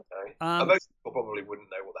 Okay. Most people probably wouldn't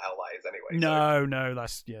know what the hell that is anyway. No,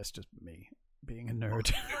 that's it's just me being a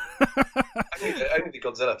nerd. only the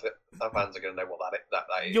Godzilla fans are going to know what that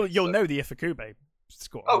is. You'll know the Ifukube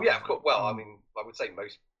score. Oh yeah, of course. Well, I mean, I would say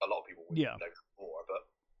a lot of people would know more, but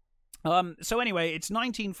so anyway, it's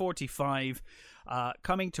 1945,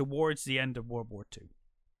 coming towards the end of World War II,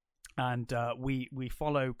 and we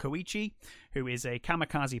follow Koichi, who is a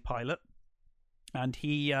kamikaze pilot, and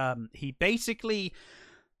he basically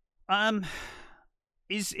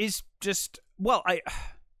is just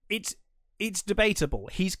it's debatable.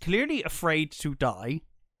 He's clearly afraid to die,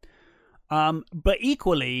 but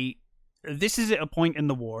equally, this is at a point in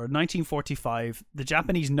the war, 1945. The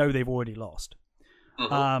Japanese know they've already lost.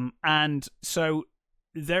 Mm-hmm. And so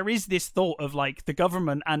there is this thought of like the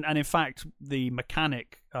government and in fact the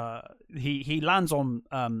mechanic, he lands on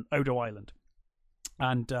Odo Island.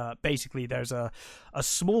 And basically there's a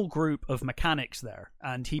small group of mechanics there.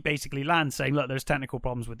 And he basically lands saying, look, there's technical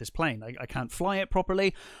problems with this plane. I can't fly it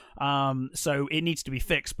properly. So it needs to be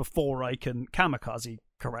fixed before I can kamikaze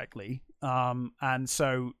correctly. And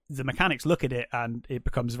so the mechanics look at it and it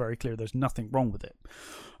becomes very clear there's nothing wrong with it.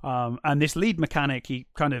 And this lead mechanic, he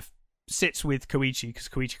kind of sits with Koichi because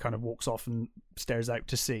Koichi kind of walks off and stares out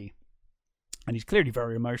to sea. And he's clearly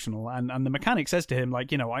very emotional. And the mechanic says to him,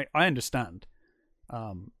 like, I understand.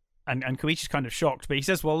 And Koichi's kind of shocked, but he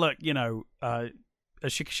says, well, look, Shikishima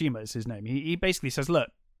is his name. He basically says, look,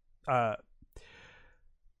 oh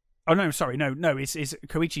no, sorry, no, it's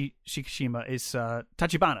Koichi Shikishima is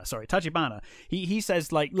Tachibana. Sorry, Tachibana. He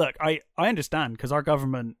says, like, look, I understand because our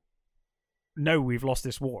government know we've lost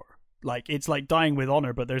this war. Like, it's like dying with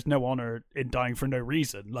honor, but there's no honor in dying for no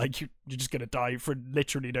reason. Like, you're just gonna die for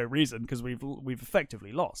literally no reason because we've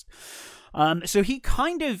effectively lost. So he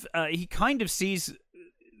kind of sees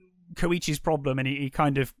Koichi's problem and he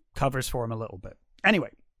kind of covers for him a little bit. Anyway,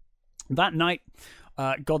 that night,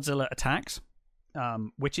 Godzilla attacks.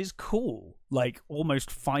 Which is cool. Like almost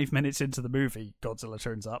 5 minutes into the movie, Godzilla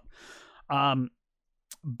turns up.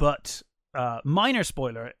 But minor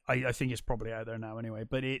spoiler, I think it's probably out there now anyway.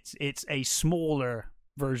 But it's a smaller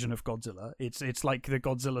version of Godzilla. It's like the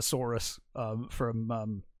Godzillasaurus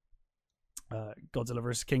from Godzilla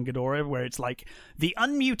vs. King Ghidorah, where it's like the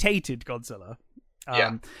unmutated Godzilla.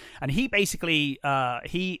 And he basically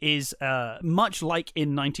he is much like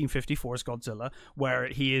in 1954's Godzilla, where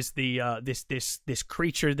he is the this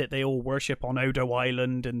creature that they all worship on Odo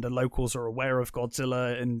Island, and the locals are aware of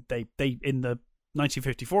Godzilla, and they in the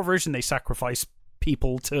 1954 version they sacrifice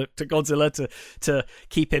people to Godzilla to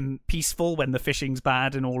keep him peaceful when the fishing's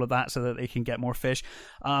bad and all of that, so that they can get more fish.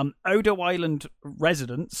 Odo Island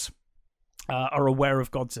residents are aware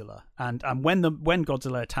of Godzilla, and when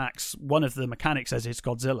Godzilla attacks, one of the mechanics says it's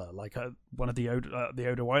Godzilla. Like one of the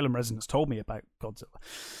Odo Island residents told me about Godzilla,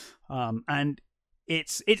 and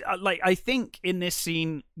it's like, I think in this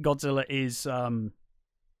scene Godzilla is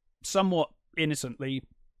somewhat innocently,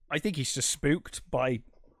 I think he's just spooked by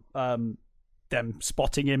them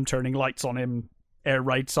spotting him, turning lights on him, air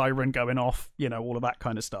raid siren going off, all of that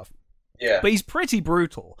kind of stuff. Yeah, but he's pretty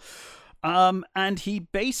brutal. And he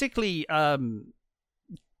basically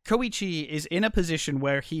Koichi is in a position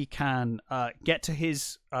where he can get to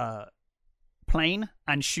his plane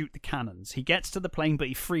and shoot the cannons. He gets to the plane, but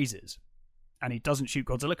he freezes. And he doesn't shoot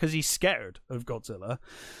Godzilla because he's scared of Godzilla.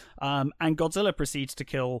 And Godzilla proceeds to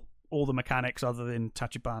kill all the mechanics other than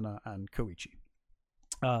Tachibana and Koichi.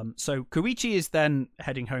 So Koichi is then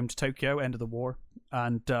heading home to Tokyo, end of the war.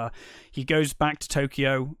 And he goes back to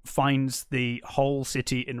Tokyo, finds the whole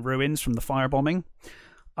city in ruins from the firebombing,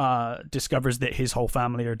 discovers that his whole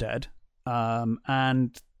family are dead.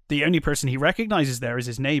 And the only person he recognizes there is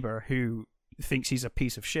his neighbor, who thinks he's a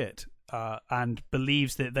piece of shit. And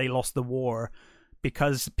believes that they lost the war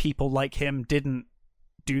because people like him didn't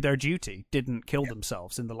do their duty, didn't kill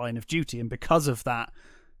themselves in the line of duty, and because of that,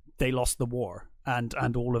 they lost the war, and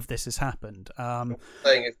all of this has happened. Saying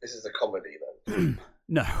if this is a comedy, then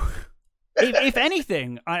no. If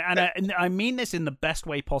anything, I mean this in the best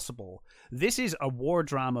way possible. This is a war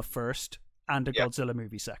drama first and a Godzilla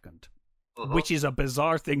movie second, which is a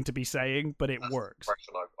bizarre thing to be saying, but that's works. The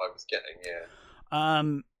impression I was getting,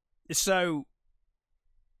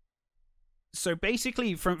 So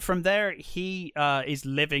basically, from there, he is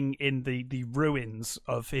living in the ruins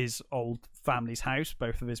of his old family's house.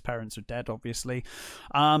 Both of his parents are dead, obviously.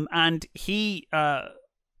 And he,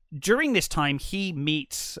 during this time, he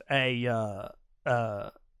meets a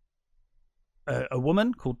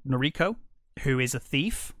woman called Noriko, who is a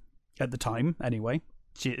thief at the time, anyway.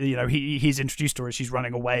 She, he's introduced to her as she's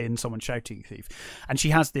running away and someone's shouting thief. And she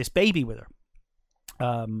has this baby with her.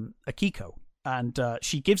 Akiko, and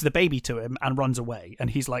she gives the baby to him and runs away, and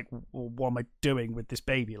he's like, well, what am I doing with this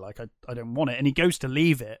baby? Like, I don't want it. And he goes to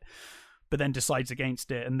leave it, but then decides against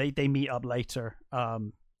it, and they meet up later,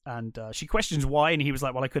 and she questions why, and he was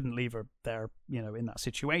like, well, I couldn't leave her there, in that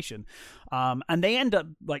situation. And they end up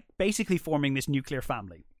like basically forming this nuclear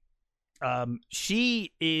family.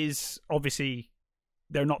 She is obviously,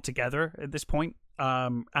 they're not together at this point.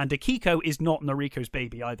 And Akiko is not Noriko's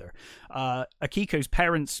baby either. Akiko's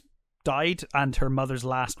parents died, and her mother's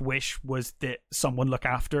last wish was that someone look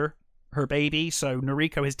after her baby. So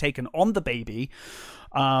Noriko has taken on the baby,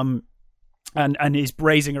 and is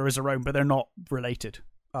raising her as her own, but they're not related.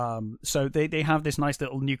 So they have this nice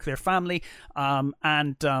little nuclear family.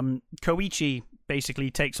 And Koichi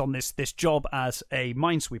basically takes on this job as a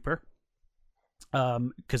minesweeper.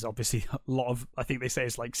 Because obviously a lot of, I think they say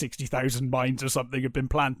it's like 60,000 mines or something have been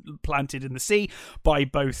planted in the sea by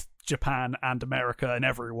both Japan and America and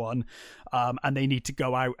everyone, and they need to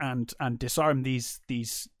go out and disarm these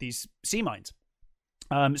sea mines.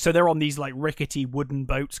 So they're on these like rickety wooden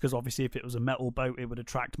boats, because obviously if it was a metal boat it would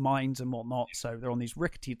attract mines and whatnot. So they're on these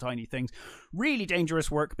rickety tiny things. Really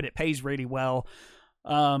dangerous work, but it pays really well.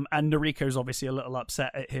 And Noriko's obviously a little upset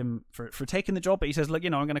at him for taking the job, but he says, look,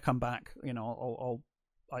 I'm going to come back,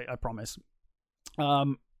 I promise.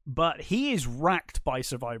 But he is racked by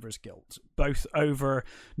survivor's guilt, both over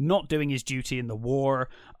not doing his duty in the war,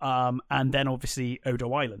 and then obviously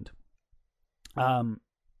Odo Island.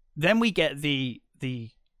 Then we get so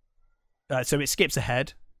it skips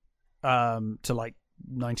ahead, to like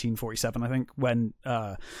 1947, I think, when,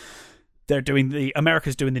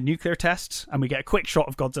 America's doing the nuclear tests, and we get a quick shot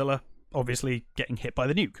of Godzilla, obviously getting hit by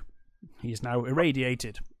the nuke. He is now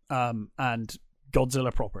irradiated, and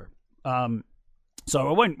Godzilla proper. So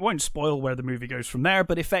I won't spoil where the movie goes from there,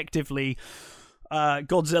 but effectively,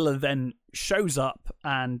 Godzilla then shows up,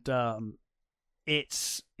 and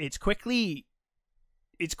it's quickly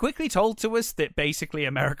told to us that basically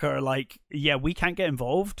America are like, yeah, we can't get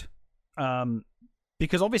involved.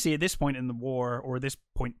 Because obviously at this point in the war, or this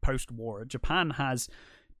point post-war, Japan has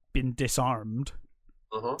been disarmed,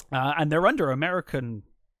 and they're under American,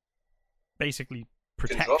 basically,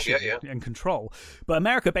 protection and control. But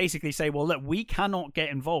America basically say, well, look, we cannot get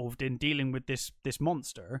involved in dealing with this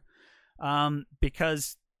monster,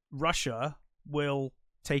 because Russia will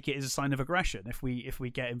take it as a sign of aggression if we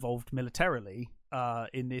get involved militarily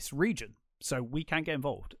in this region. So we can't get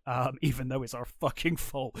involved, even though it's our fucking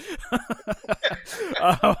fault.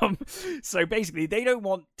 So basically, they don't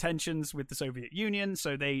want tensions with the Soviet Union,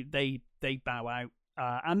 so they bow out.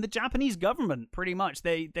 And the Japanese government, pretty much,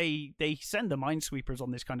 they send the minesweepers on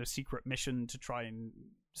this kind of secret mission to try and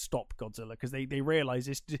stop Godzilla, because they realize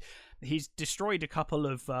he's destroyed a couple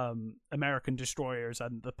of American destroyers,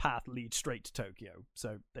 and the path leads straight to Tokyo.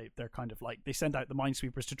 So they're kind of like, they send out the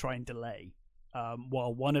minesweepers to try and delay,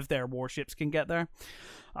 while one of their warships can get there.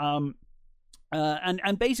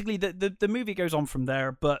 And basically the movie goes on from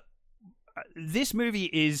there, but this movie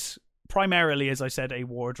is primarily, as I said, a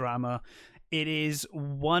war drama. It is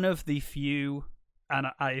one of the few, and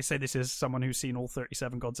I say this as someone who's seen all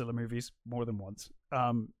 37 Godzilla movies more than once.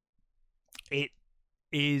 It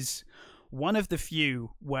is one of the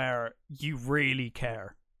few where you really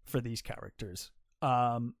care for these characters.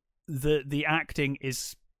 The acting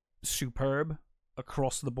is superb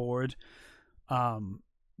across the board.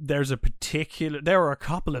 There are a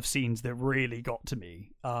couple of scenes that really got to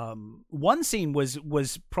me. One scene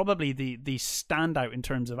was probably the standout in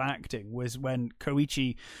terms of acting, was when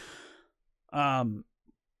Koichi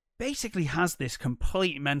basically has this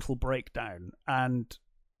complete mental breakdown and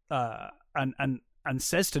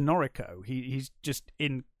says to Noriko, he's just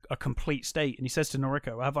in a complete state, and he says to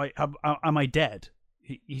Noriko, am I dead?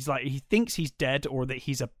 He's like, he thinks he's dead or that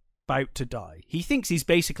he's about to die. He thinks he's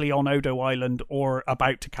basically on Odo Island or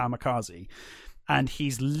about to kamikaze, and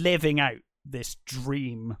he's living out this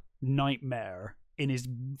dream nightmare in his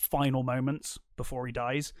final moments before he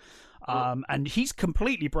dies. And he's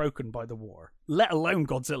completely broken by the war, let alone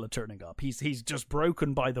Godzilla turning up. He's just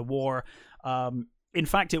broken by the war. In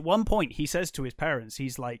fact, at one point he says to his parents,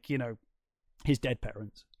 he's like, his dead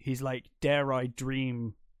parents, he's like, dare I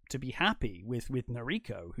dream to be happy with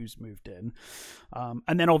Noriko, who's moved in.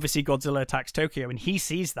 And then obviously Godzilla attacks Tokyo, and he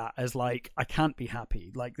sees that as like, I can't be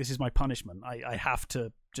happy. Like, this is my punishment. I have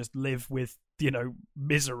to just live with,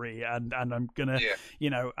 misery, and I'm gonna,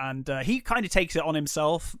 and he kind of takes it on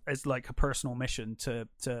himself as like a personal mission to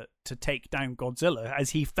take down Godzilla,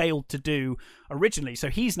 as he failed to do originally. So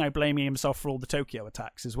he's now blaming himself for all the Tokyo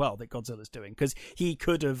attacks as well that Godzilla's doing, because he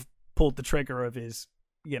could have pulled the trigger of his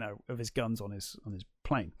guns on his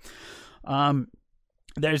plane.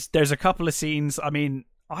 There's a couple of scenes. I mean,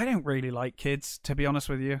 I don't really like kids, to be honest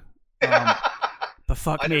with you. But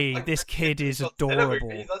fuck me, this kid is adorable.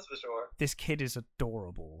 That's for sure. This kid is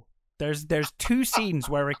adorable. There's two scenes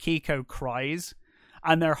where Akiko cries,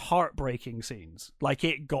 and they're heartbreaking scenes. Like,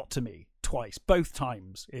 it got to me twice. Both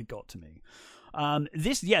times it got to me.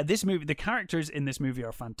 This movie, the characters in this movie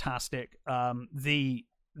are fantastic. The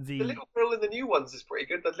little girl in the new ones is pretty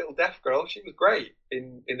good. That little deaf girl, she was great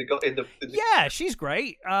in the yeah, she's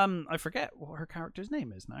great. I forget what her character's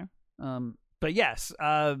name is now. But yes,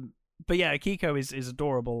 but yeah, Akiko is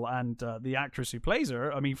adorable, and the actress who plays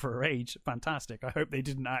her, I mean, for her age, fantastic. I hope they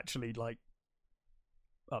didn't actually like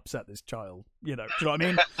upset this child. Do you know what I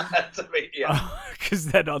mean? Yeah. Because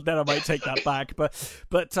then I might take that back.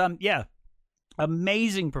 But yeah,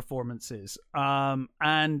 amazing performances.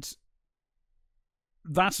 And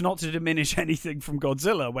that's not to diminish anything from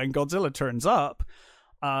Godzilla. When Godzilla turns up,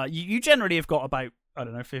 you generally have got about, I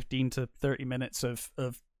don't know, 15 to 30 minutes of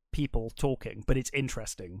people talking, but it's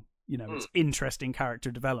interesting. It's interesting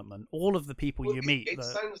character development. All of the people you meet. It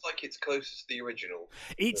sounds like it's closest to the original.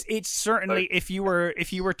 It's certainly, if you were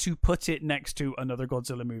to put it next to another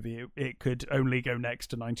Godzilla movie, it could only go next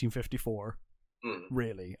to 1954.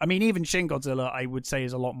 Really, I mean, even Shin Godzilla, I would say,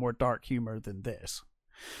 is a lot more dark humor than this.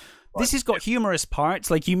 This has got humorous parts.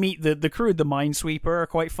 Like, you meet the crew of the Minesweeper are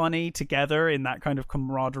quite funny together in that kind of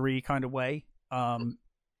camaraderie kind of way.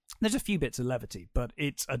 There's a few bits of levity, but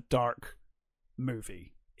it's a dark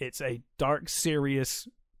movie. It's a dark, serious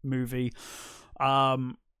movie.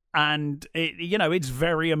 And it's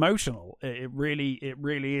very emotional. It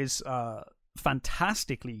really is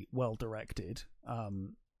fantastically well directed.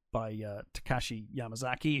 By Takashi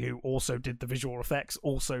Yamazaki, who also did the visual effects,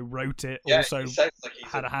 also wrote it, also like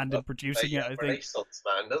had a hand in producing it. I think. Renaissance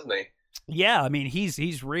man, doesn't he? Yeah, I mean,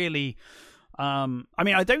 he's really. I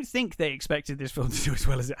mean, I don't think they expected this film to do as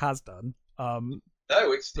well as it has done. No,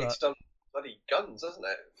 it's done bloody guns, hasn't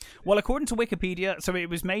it? Well, according to Wikipedia, so it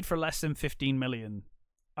was made for less than $15 million,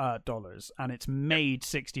 and it's made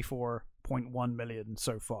 $64.1 million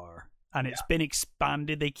so far. And it's been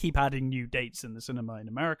expanded. They keep adding new dates in the cinema in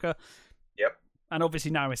America. Yep. And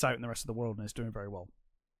obviously now it's out in the rest of the world, and it's doing very well.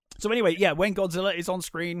 So anyway, yeah, when Godzilla is on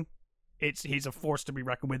screen, he's a force to be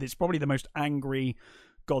reckoned with. It's probably the most angry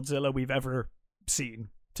Godzilla we've ever seen,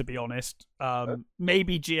 to be honest.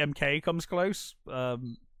 Maybe GMK comes close.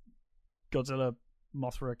 Godzilla,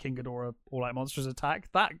 Mothra, King Ghidorah, All Out Monsters Attack.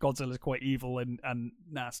 That Godzilla's quite evil and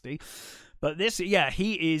nasty. But this,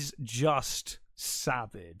 he is just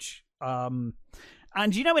savage. And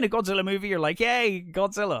in a Godzilla movie, you're like, yay,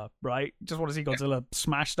 Godzilla, right? Just want to see Godzilla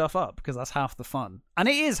smash stuff up, because that's half the fun. And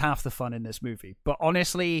it is half the fun in this movie. But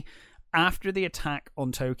honestly, after the attack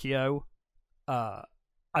on Tokyo, and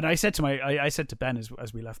I said to Ben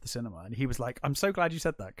as we left the cinema, and he was like, I'm so glad you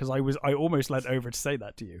said that, because I almost leant over to say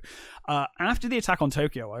that to you. After the attack on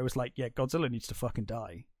Tokyo, I was like, yeah, Godzilla needs to fucking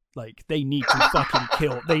die. Like, they need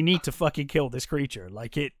to fucking kill this creature.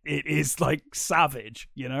 Like, it is like savage,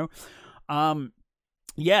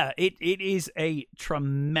 Yeah, it is a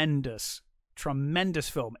tremendous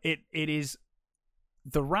film. It is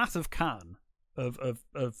the Wrath of Khan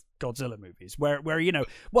of Godzilla movies, where you know,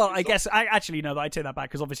 well, I guess I actually no, I take that back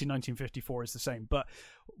because obviously 1954 is the same, but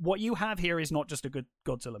what you have here is not just a good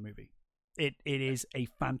Godzilla movie. It is a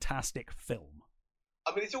fantastic film.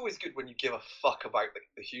 I mean, it's always good when you give a fuck about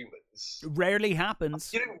the humans. Rarely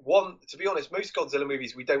happens. You don't want, to be honest, most Godzilla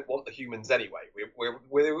movies, we don't want the humans anyway.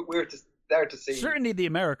 We're just there to see. Certainly the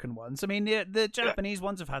American ones. I mean, the Japanese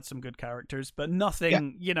ones have had some good characters, but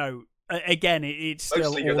nothing, you know, again, it's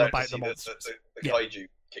still mostly all about the monsters. The kaiju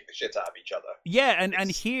kick the shit out of each other. Yeah, and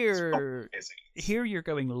here you're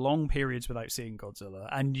going long periods without seeing Godzilla,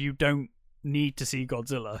 and you don't need to see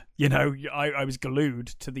Godzilla. You know, I was glued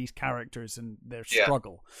to these characters and their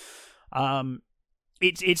struggle.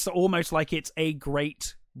 It's almost like it's a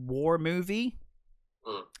great war movie,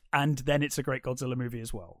 and then it's a great Godzilla movie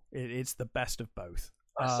as well. It's the best of both.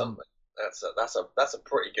 That's something. That's a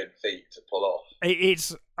pretty good feat to pull off.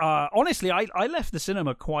 It's honestly, I left the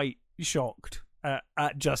cinema quite shocked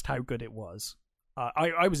at just how good it was.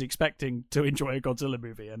 I was expecting to enjoy a Godzilla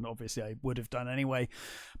movie, and obviously I would have done anyway.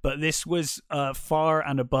 But this was far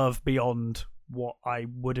and above beyond what I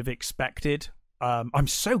would have expected. I'm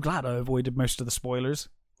so glad I avoided most of the spoilers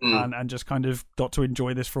and just kind of got to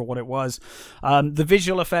enjoy this for what it was. The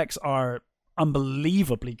visual effects are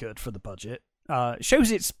unbelievably good for the budget.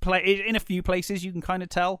 Shows its play in a few places, you can kind of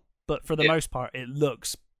tell, but for the most part, it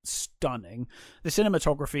looks stunning. The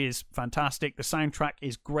cinematography is fantastic. The soundtrack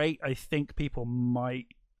is great. I think people might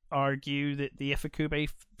argue that the Ifukube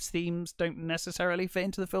themes don't necessarily fit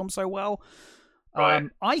into the film so well. Right.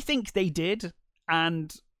 I think they did,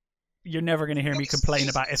 and you're never going to hear me complain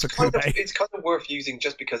about Ifukube. It's kind of worth using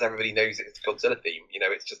just because everybody knows it's a Godzilla theme. You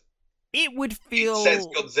know, it's just it would feel. It says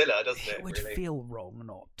Godzilla, doesn't it? It would feel wrong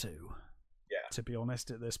not to. Yeah. To be honest,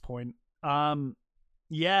 at this point,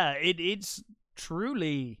 it's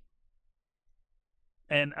truly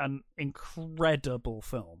an incredible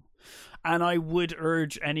film, and I would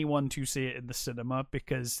urge anyone to see it in the cinema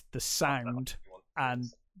because the sound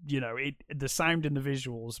and the sound and the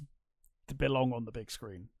visuals belong on the big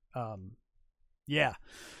screen.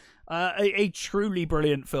 A truly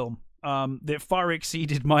brilliant film that far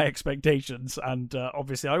exceeded my expectations, and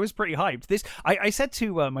obviously I was pretty hyped. This I said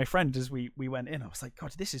to my friend as we went in, I was like,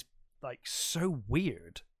 God, this is like so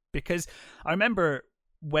weird, because I remember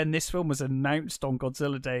when this film was announced on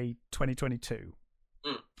Godzilla Day 2022,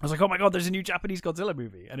 I was like, oh my God, there's a new Japanese Godzilla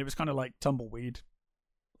movie, and it was kind of like tumbleweed,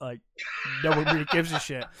 like no one really gives a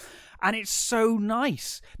shit. And it's so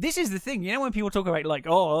nice. This is the thing, you know, when people talk about like,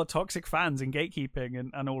 oh, toxic fans and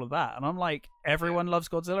gatekeeping and all of that, and I'm like, everyone loves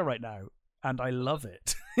Godzilla right now, and I love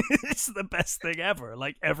it. It's the best thing ever.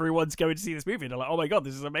 Like, everyone's going to see this movie and they're like, oh my God,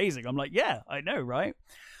 this is amazing. I'm like, yeah, I know, right?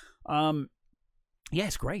 Yeah,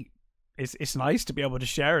 it's great. It's nice to be able to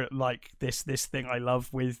share it, like this thing I love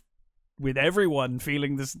with everyone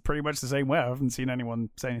feeling this pretty much the same way. I haven't seen anyone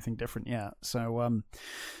say anything different yet. So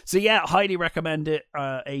yeah, highly recommend it.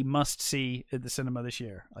 A must see at the cinema this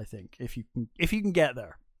year, I think, if you can get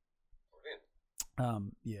there.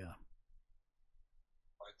 Brilliant. Yeah.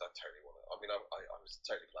 I totally want to. I mean, I was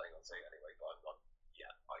totally planning on seeing it anyway, but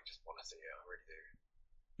I just want to see it. I really do.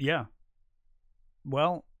 Yeah.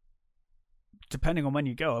 Well, depending on when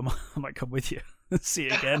you go, I might come with you and see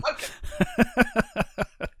it again.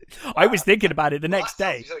 I was thinking about it the next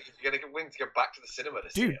day. You're willing to go back to the cinema to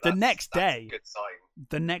see Dude, it. the next day. That's a good sign.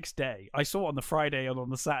 The next day. I saw it on the Friday, and on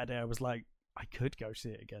the Saturday I was like, I could go see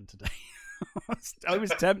it again today. I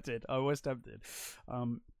was tempted.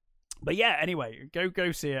 But yeah, anyway,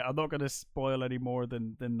 go see it. I'm not going to spoil any more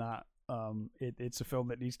than that. It's a film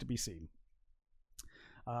that needs to be seen.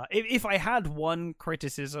 If I had one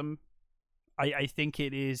criticism, I think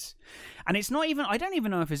it is, and it's not even, I don't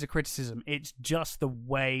even know if it's a criticism, it's just the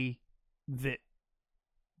way that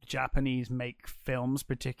Japanese make films,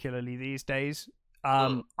 particularly these days.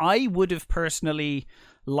 I would have personally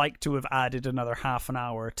liked to have added another half an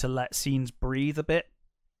hour to let scenes breathe a bit.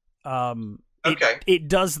 It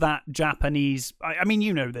does that Japanese, I mean,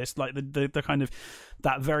 you know this, like the kind of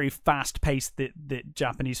that very fast pace that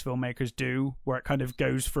Japanese filmmakers do, where it kind of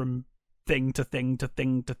goes from thing to thing to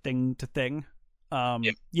thing to thing to thing.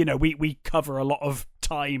 You know, we cover a lot of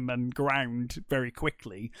time and ground very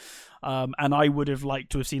quickly, and I would have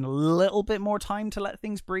liked to have seen a little bit more time to let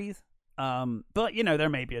things breathe. But you know, there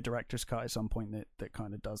may be a director's cut at some point that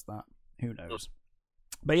kind of does that. Who knows?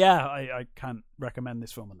 But yeah, I can't recommend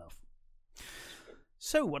this film enough.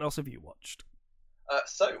 So, what else have you watched?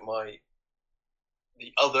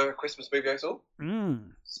 The other Christmas movie I saw.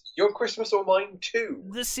 Your Christmas or mine too?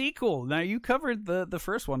 The sequel. Now, you covered the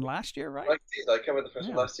first one last year, right? I did. I covered the first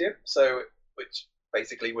one last year. So, which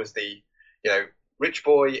basically was the, rich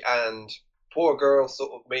boy and poor girl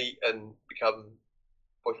sort of meet and become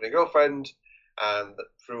boyfriend and girlfriend, and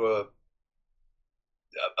through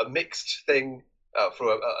a mixed thing,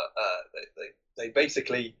 through they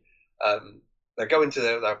basically they're going to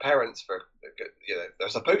their parents for, they're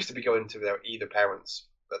supposed to be going to their either parents,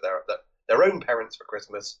 their own parents for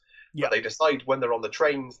Christmas, Yeah. but they decide when they're on the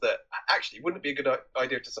trains that actually wouldn't it be a good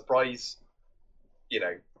idea to surprise,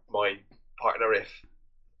 my partner if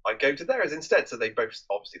I go to theirs instead. So they both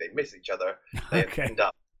obviously they miss each other. They Okay.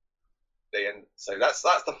 so that's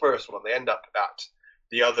the first one. They end up at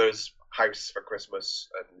the other's house for Christmas,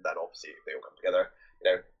 and then obviously they all come together.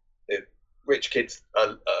 The rich kids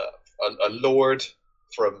are lured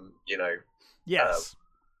from Yes.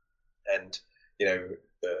 and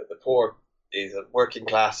the poor is a working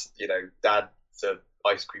class. Dad's a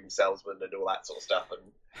ice cream salesman and all that sort of stuff,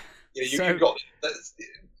 and you've got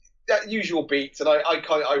that usual beats, and I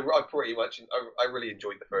pretty much I really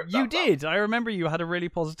enjoyed the first. You did. I remember you had a really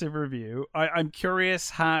positive review. I'm curious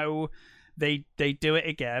how they do it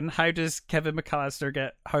again. How does Kevin McAllister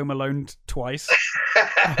get Home Alone twice?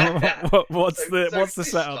 What's the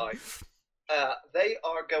setup? Time, they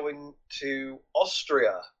are going to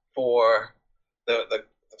Austria for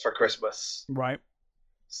for Christmas. Right.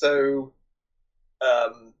 So,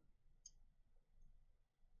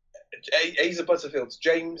 Asa Butterfield's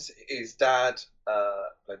James, his dad,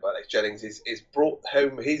 played by Alex Jennings, is brought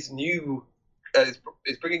home his new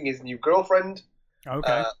is bringing his new girlfriend,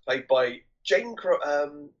 played by Jane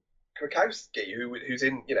Krakowski, who's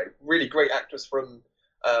in really great actress from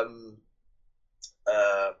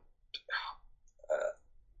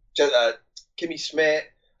Kimmy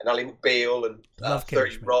Schmidt and Ally McBeal and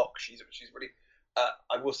 30 Rock. She's really.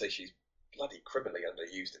 I will say she's bloody criminally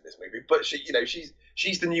underused in this movie, but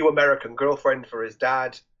she's the new American girlfriend for his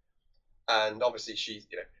dad, and obviously she's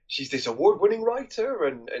this award-winning writer,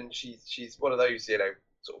 and she's one of those sort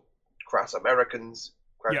of crass Americans,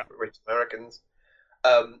 rich Americans,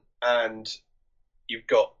 and you've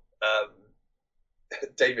got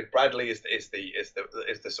David Bradley is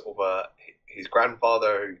the sort of his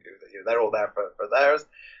grandfather. They're all there for theirs,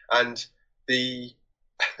 and the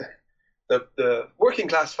the working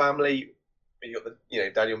class family. You got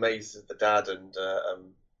Daniel Mays as the dad and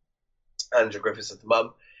Andrew Griffiths as the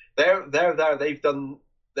mum. They're there.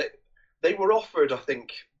 They were offered, I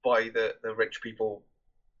think, by the rich people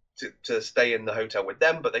to stay in the hotel with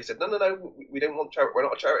them, but they said no, we don't want charity. We're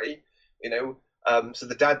not a charity, So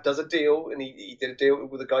the dad does a deal, and he did a deal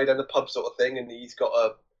with a guy down the pub sort of thing, and he's got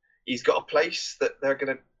a place that they're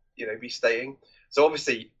gonna be staying. So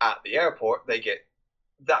obviously at the airport that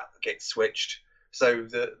gets switched. So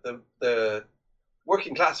the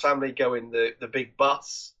working class family go in the big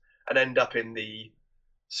bus and end up in the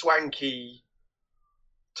swanky,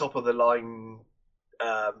 top of the line,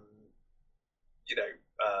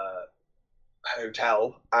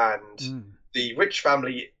 hotel, and the rich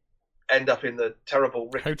family end up in the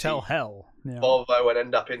terrible hotel hell Volvo and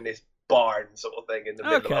end up in this barn sort of thing in the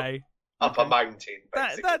middle of up a mountain.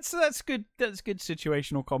 That's good. That's good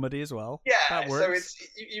situational comedy as well. Yeah, that works. So it's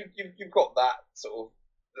you've got that sort of.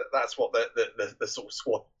 That's what the sort of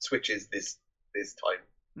SWAT switches this time.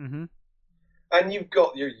 Mm-hmm. And you've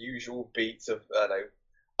got your usual beats of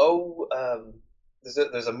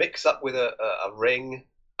there's a mix up with a ring,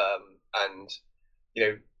 and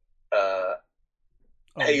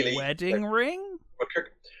Haley wedding ring.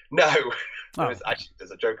 No, there's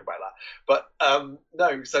a joke about that, but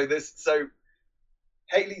no. So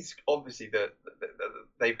Haley's obviously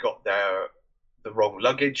they've got the wrong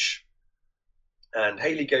luggage, and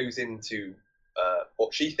Haley goes into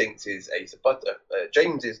what she thinks is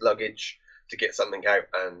James's luggage to get something out,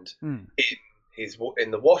 and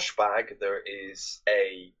in the wash bag there is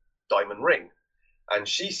a diamond ring, and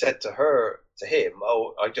she said to him,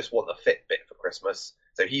 "Oh, I just want a Fitbit for Christmas."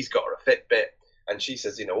 So he's got her a Fitbit. And she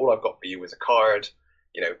says, all I've got for you is a card,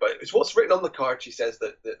 but it's what's written on the card. She says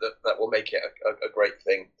that will make it a great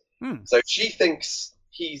thing. So she thinks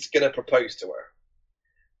he's going to propose to her,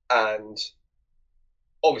 and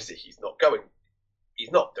obviously he's not doing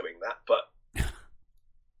that. But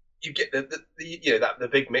you get the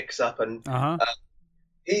big mix up, and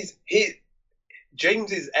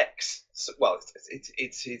James's ex. Well,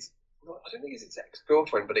 it's his. I don't think it's his ex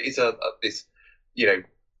girlfriend, but it is this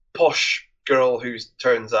posh girl who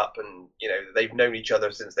turns up, and they've known each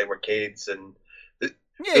other since they were kids, and the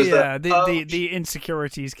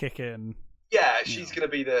insecurities kick in. Yeah, she's going to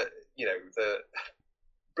be the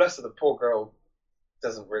bless her, the poor girl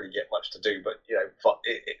doesn't really get much to do, but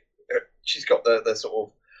she's got the sort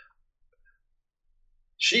of,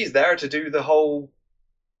 she's there to do the whole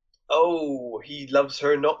oh, he loves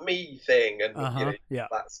her, not me thing, and Yeah.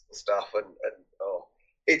 that sort of stuff, and oh,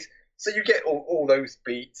 it's so you get all those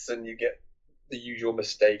beats, and you get the usual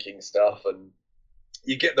mistaking stuff, and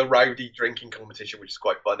you get the rowdy drinking competition, which is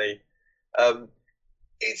quite funny. Um,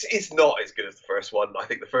 it's not as good as the first one. I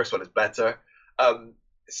think the first one is better.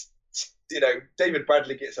 David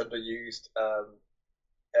Bradley gets underused.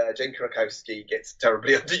 Jane Krakowski gets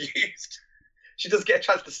terribly underused. She does get a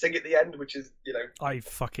chance to sing at the end, which is, I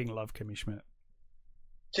fucking love Kimmy Schmidt.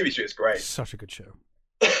 Kimmy Schmidt's great. Such a good show.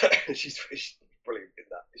 she's brilliant in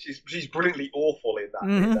that. She's brilliantly awful in that.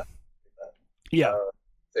 Mm-hmm. In that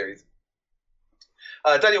series.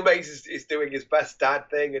 Daniel Mays is doing his best dad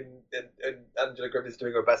thing, and Angela Griffin's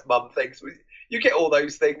doing her best mum thing. So you get all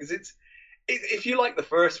those things. If you like the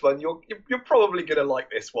first one, you're probably gonna like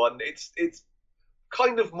this one. It's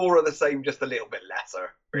kind of more of the same, just a little bit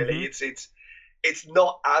lesser. Really, mm-hmm. It's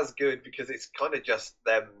not as good because it's kind of just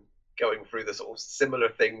them going through the sort of similar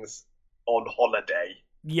things on holiday.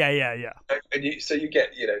 Yeah. And you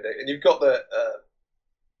get and you've got the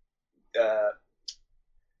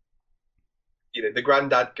the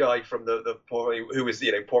granddad guy from the who was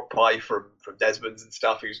pork pie from Desmond's and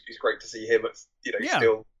stuff. Who's great to see him.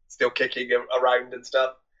 Still kicking around and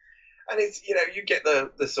stuff. And it's you get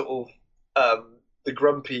the sort of the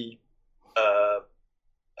grumpy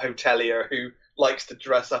hotelier who likes to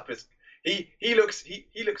dress up as he looks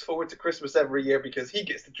forward to Christmas every year because he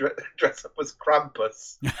gets to dress up as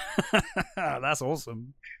Krampus. That's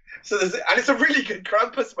awesome. So and it's a really good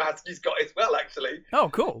Krampus mask he's got as well, actually. Oh,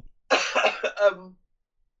 cool. And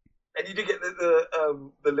you do get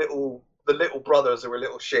the little brothers who are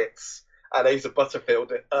little shits, and Asa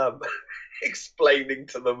Butterfield explaining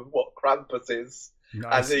to them what Krampus is.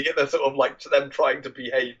 Nice. And so you get the sort of like them trying to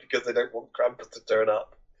behave because they don't want Krampus to turn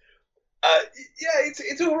up.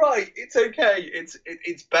 It's all right. It's okay.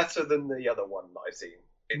 It's better than the other one that I've seen.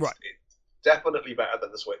 It's definitely better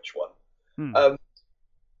than the Switch one.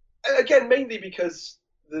 Again, mainly because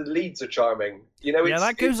the leads are charming.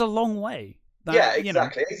 That goes a long way.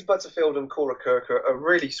 Exactly. Asa Butterfield and Cora Kirk are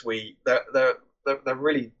really sweet. They're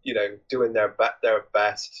really doing their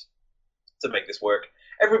best to make this work.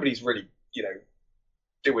 Everybody's really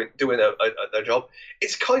doing their job.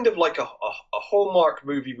 It's kind of like a Hallmark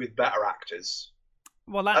movie with better actors.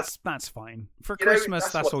 Well, that's fine for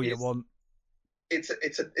Christmas. That's all you want. It's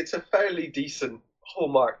a fairly decent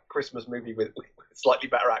Hallmark Christmas movie with slightly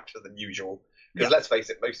better actors than usual. Because let's face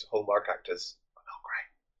it, most Hallmark actors are not great.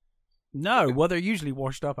 No, well, they're usually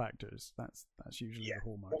washed up actors. That's usually the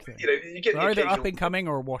Hallmark thing. You get they're either up and coming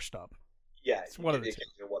or washed up. Yeah, it's one of the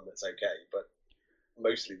occasional one that's okay, but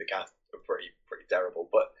mostly the cast are pretty terrible.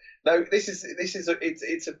 But no, it's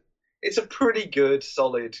a pretty good,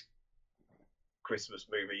 solid Christmas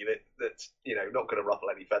movie that's not going to ruffle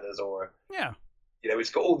any feathers or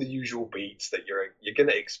it's got all the usual beats that you're going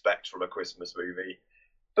to expect from a Christmas movie,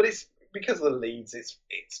 but it's because of the leads, it's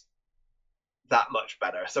that much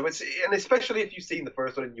better. So and especially if you've seen the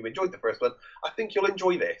first one and you enjoyed the first one, I think you'll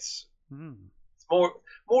enjoy this. It's more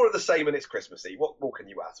of the same, and it's Christmassy. What more can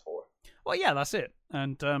you ask for? Well, yeah, that's it.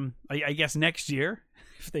 And I guess next year,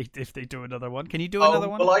 if they do another one, can you do another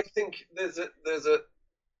one? Well, I think there's a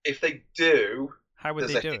if they do, how would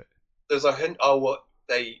they do it? There's a hint. Oh, what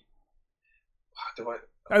they?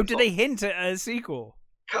 Did they hint at a sequel?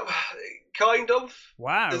 Kind of.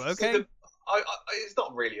 Wow. Okay. So it's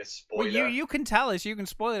not really a spoiler. Well, you can tell us. You can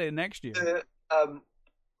spoil it next year. I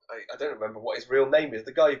don't remember what his real name is.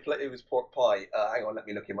 The guy who was Pork Pie. Hang on, let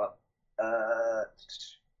me look him up.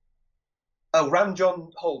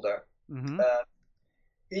 Ramjon Holder. Mm-hmm.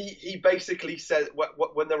 He basically says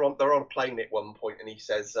when they're on a plane at one point, and he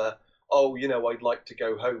says, I'd like to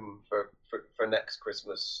go home for next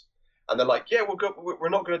Christmas. And they're like, yeah, we're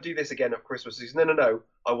not going to do this again at Christmas. He says, no,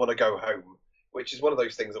 I want to go home, which is one of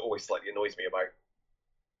those things that always slightly annoys me about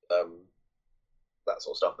that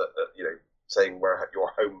sort of stuff. That saying where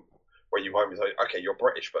your home is like, okay, you're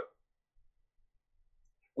British, but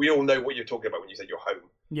we all know what you're talking about when you say you're home.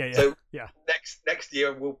 Yeah. So yeah. Next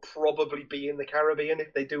year we'll probably be in the Caribbean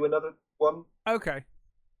if they do another one. Okay.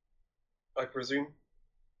 I presume.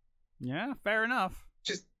 Yeah, fair enough.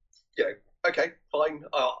 Just okay, fine.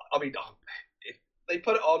 If they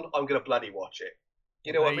put it on, I'm gonna bloody watch it.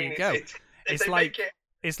 You know what I mean?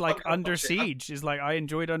 It's like Under Siege. It's like I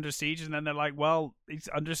enjoyed Under Siege, and then they're like, well, it's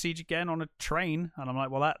Under Siege again on a train, and I'm like,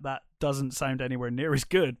 well, that doesn't sound anywhere near as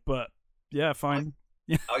good, but yeah, fine.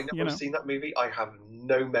 I never seen that movie. I have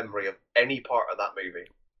no memory of any part of that movie.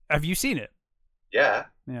 Have you seen it? Yeah.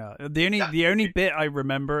 Yeah. The only bit I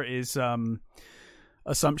remember is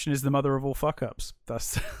Assumption is the mother of all fuck ups.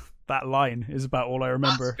 That's That line is about all I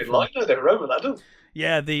remember. That's a good line. I don't remember that.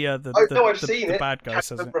 Yeah, I've seen the it. bad guy Can't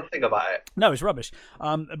says it. remember a thing about it. No, it's rubbish.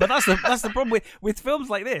 But that's the problem with films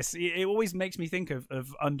like this. It always makes me think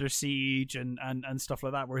of Under Siege and stuff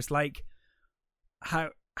like that, where it's like, how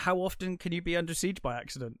often can you be under siege by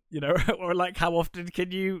accident? You know, or like how often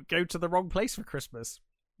can you go to the wrong place for Christmas?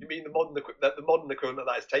 You mean the modern equivalent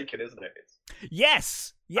that is taken, isn't it?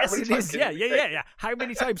 Yes, it is. Yeah. How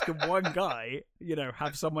many times can one guy,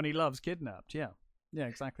 have someone he loves kidnapped? Yeah,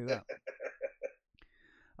 exactly that.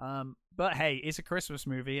 But hey, it's a Christmas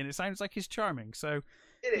movie, and it sounds like it's charming. So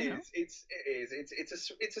it is.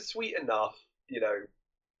 It's a sweet enough,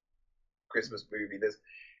 Christmas movie.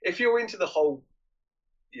 If you're into the whole,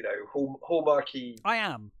 Hallmarky. I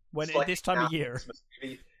am this time of year. Christmas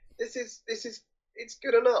movie, this is it's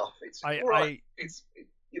good enough. It's all right. It's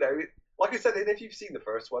like I said, and if you've seen the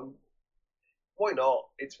first one, why not?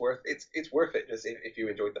 It's worth it. Just if you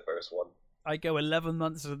enjoyed the first one. I go 11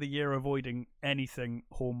 months of the year avoiding anything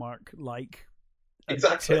Hallmark-like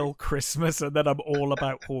exactly. until Christmas, and then I'm all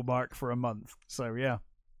about Hallmark for a month. So, yeah,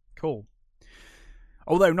 cool.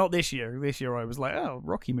 Although, not this year. This year I was like, oh,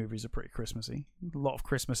 Rocky movies are pretty Christmassy. A lot of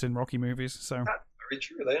Christmas in Rocky movies. So that's very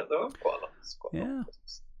true. They are quite a lot.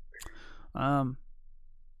 Yeah.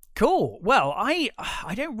 Cool. Well, I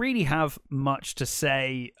don't really have much to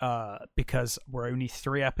say because we're only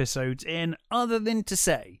 3 episodes in, other than to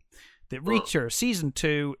say that Reacher Season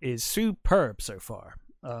 2 is superb so far.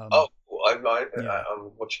 I'm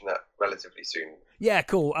watching that relatively soon. Yeah,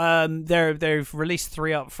 cool. They've released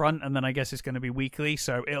 3 up front, and then I guess it's going to be weekly,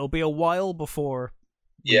 so it'll be a while before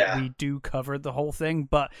we do cover the whole thing,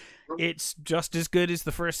 but it's just as good as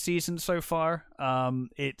the first season so far. I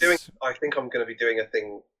think I'm going to be doing a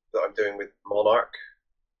thing that I'm doing with Monarch,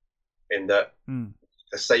 in that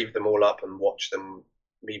to save them all up and watch them.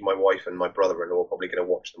 Me, my wife, and my brother-in-law are probably going to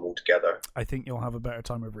watch them all together. I think you'll have a better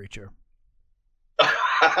time with Reacher.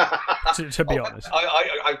 to be honest,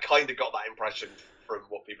 I kind of got that impression from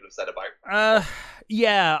what people have said about.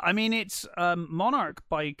 Yeah, I mean it's Monarch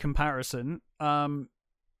by comparison.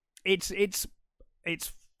 It's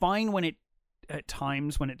fine when it at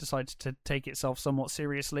times when it decides to take itself somewhat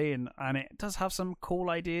seriously, and it does have some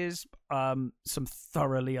cool ideas, some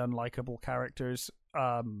thoroughly unlikable characters,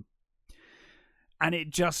 and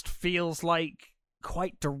it just feels like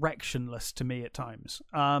quite directionless to me at times.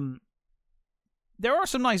 There are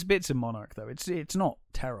some nice bits in Monarch, though. It's not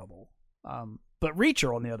terrible. But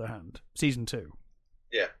Reacher, on the other hand, season 2,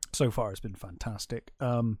 so far has been fantastic.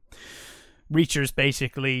 Reacher's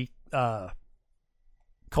basically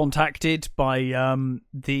contacted by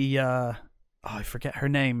I forget her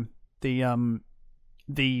name,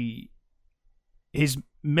 his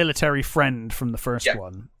military friend from the first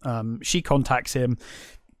one. She contacts him,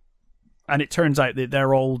 and it turns out that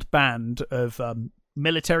their old band of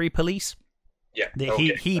military police.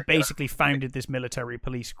 He basically founded this military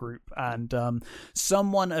police group, and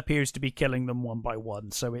someone appears to be killing them one by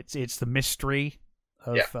one. So it's the mystery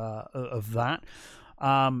of that.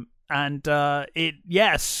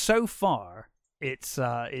 So far it's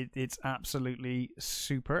absolutely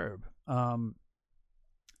superb.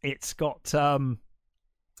 It's got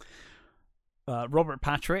Robert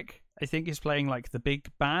Patrick, I think, is playing like the big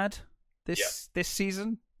bad this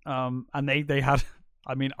season. And they had.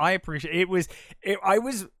 I mean, I appreciate it. I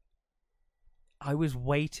was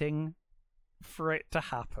waiting for it to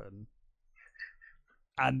happen,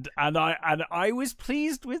 and I was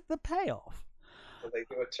pleased with the payoff. Well, they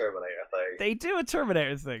do a Terminator thing. They do a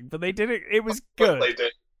Terminator thing, but they did it. It was good. They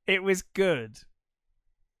did. It was good.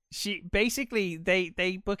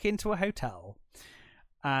 They book into a hotel,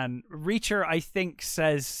 and Reacher, I think,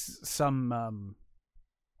 says some.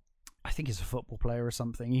 I think he's a football player or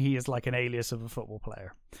something. He is like an alias of a football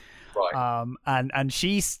player. Right. And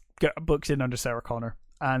she's booked in under Sarah Connor,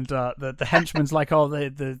 and the henchman's like, oh,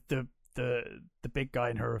 the big guy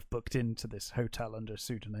and her have booked into this hotel under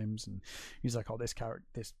pseudonyms, and he's like, oh, this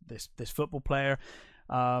character, this football player,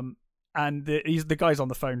 and the guy's on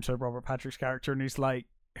the phone to Robert Patrick's character, and he's like,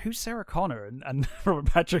 who's Sarah Connor? And Robert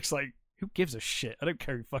Patrick's like, who gives a shit? I don't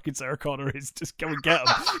care who fucking Sarah Connor is. Just go and get him.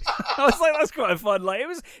 I was like, that's quite fun. Like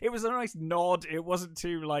it was a nice nod. It wasn't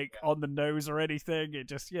too like on the nose or anything. It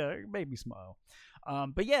just it made me smile.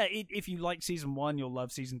 But yeah, if you like season 1, you'll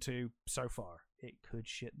love season 2. So far, it could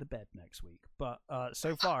shit the bed next week, but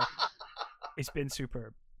so far, it's been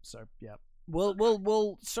superb. So yeah,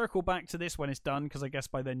 we'll circle back to this when it's done, because I guess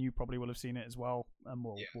by then you probably will have seen it as well, and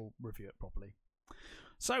we'll review it properly.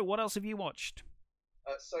 So what else have you watched?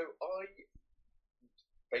 So I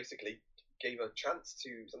basically gave a chance to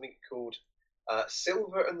something called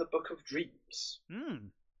Silver and the Book of Dreams.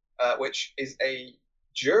 which is a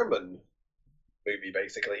German movie,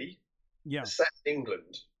 basically Yeah. set in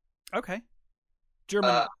England. Okay.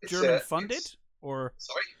 German funded it's or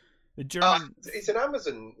sorry. the German? It's an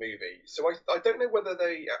Amazon movie, so I don't know whether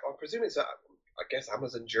they. I presume it's I guess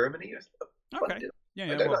Amazon Germany Okay. funded. Yeah, I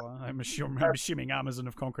yeah. don't Well, know. I'm assuming Amazon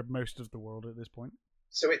have conquered most of the world at this point.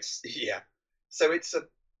 So it's So it's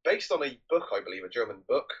based on a book, I believe, a German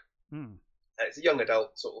book. Hmm. It's a young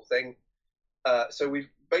adult sort of thing. So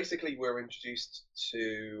we're introduced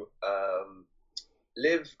to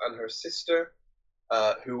Liv and her sister,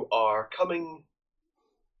 who are coming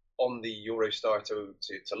on the Eurostar to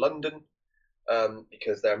London,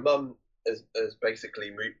 because their mum has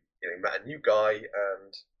basically met a new guy,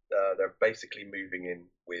 and they're basically moving in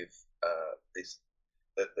with this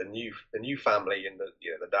the new family, and the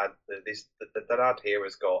dad here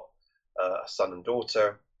has got a son and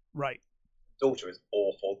daughter. Right. Daughter is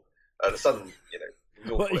awful. The son, is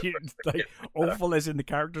awful. Well, awful as in the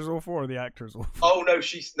character's awful or the actor's awful? Oh no,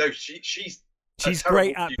 she's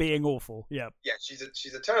great at being awful. Yeah. Yeah, she's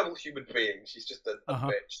a terrible human being. She's just a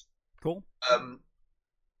bitch. Cool.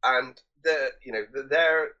 And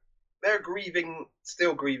they're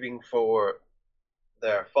still grieving for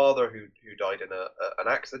their father who died in an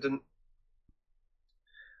accident.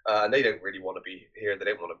 And they don't really want to be here. They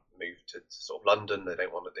don't want to move to sort of London. They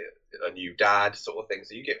don't want a new dad sort of thing.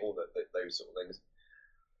 So you get all those sort of things.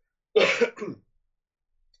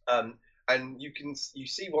 And you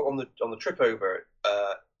see what on the trip over,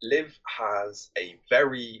 Liv has a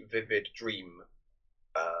very vivid dream,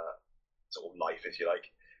 sort of life, if you like,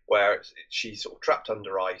 where she's sort of trapped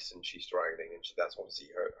under ice and she's drowning, and that's obviously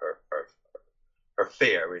her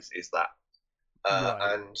fear is that,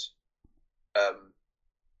 Right. and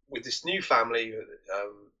with this new family,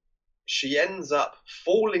 she ends up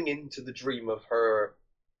falling into the dream of her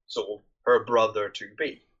brother to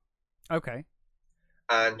be. Okay.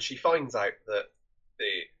 And she finds out that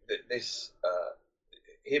this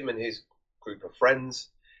him and his group of friends,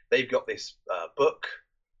 they've got this book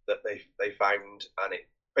that they found, and it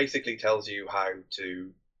basically tells you how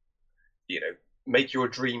to make your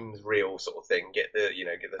dreams real, sort of thing. Get the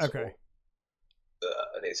Okay. sort of,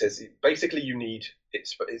 and it says basically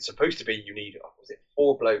it's supposed to be you need, was it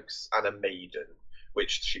 4 blokes and a maiden,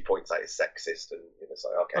 which she points out is sexist, and it's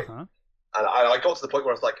like, okay. Uh-huh. And I got to the point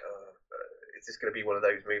where I was like, is this going to be one of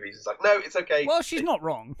those movies? It's like, no, it's okay. Well, she's not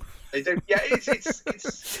wrong. They don't. Yeah, it's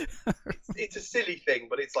a silly thing,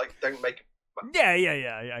 but it's like, don't make Yeah.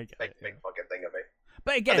 I get it. big fucking thing of it.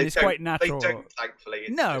 But again, it's quite natural. They don't, thankfully.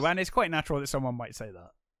 And it's quite natural that someone might say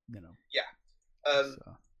that. Yeah.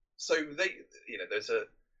 So they,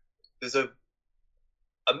 there's a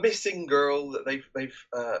missing girl that they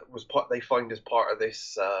find as part of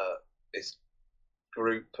this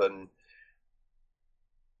group, and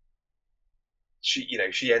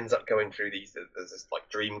she ends up going through there's this like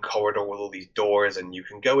dream corridor with all these doors, and you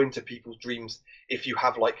can go into people's dreams if you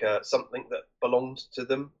have like something that belongs to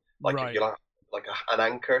them, like Right. if you have like an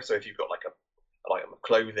anchor. So if you've got like an item of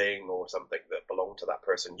clothing or something that belonged to that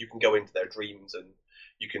person, you can go into their dreams and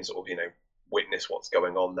you can sort of witness what's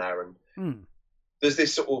going on there. And there's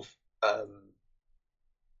this sort of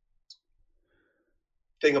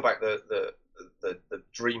thing about the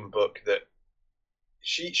dream book that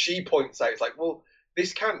she points out. It's like, well,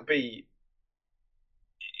 this can't be,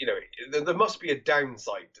 there must be a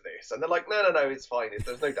downside to this. And they're like, no, it's fine.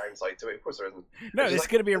 There's no downside to it. Of course there isn't. No, it's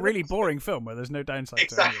going to be a really boring film where there's no downside to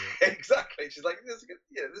it. Exactly. She's like, there's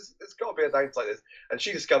got to be a downside to this. And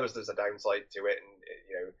she discovers there's a downside to it.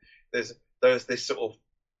 And, there's this sort of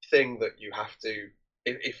thing that you have to,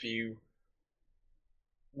 if you,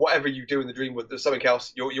 whatever you do in the dream with something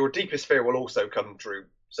else, your deepest fear will also come true.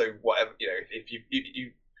 So whatever, if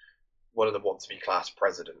you one of them wants to be class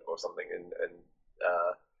president or something, and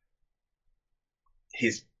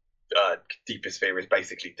his deepest fear is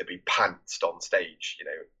basically to be pantsed on stage,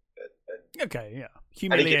 Okay, yeah,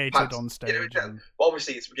 humiliated on stage.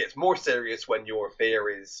 Obviously, it gets more serious when your fear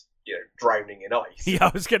is drowning in ice. Yeah,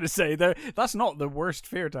 I was going to say that's not the worst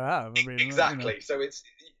fear to have. I mean, exactly. So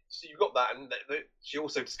you've got that, and she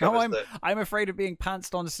also discovers that I'm afraid of being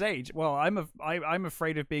pantsed on stage. Well, I'm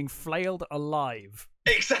afraid of being flailed alive.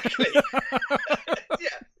 Exactly. Yeah.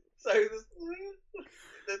 So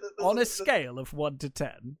there's on a scale of 1 to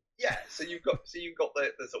 10. Yeah. So you've got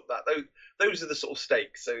the sort of that. Those are the sort of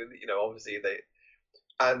stakes. So obviously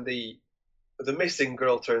the missing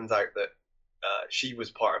girl turns out that she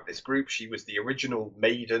was part of this group. She was the original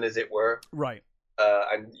maiden, as it were. Right.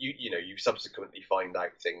 And you subsequently find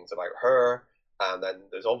out things about her, and then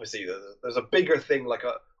there's a bigger thing, like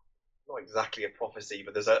not exactly a prophecy,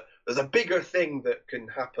 but there's a bigger thing that can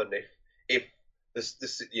happen if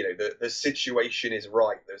this you know the situation is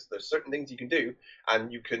right. There's certain things you can do,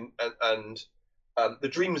 and you can and the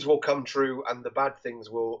dreams will come true, and the bad things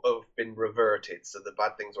will have been reverted, so the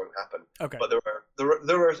bad things won't happen. Okay. But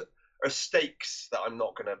there are stakes that I'm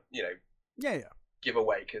not gonna yeah give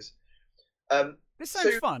away because this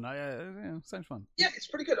sounds fun. Sounds fun. Yeah, it's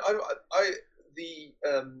pretty good. The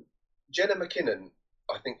Jenna McKinnon,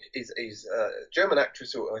 I think, is a German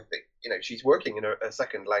actress who I think she's working in a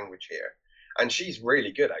second language here, and she's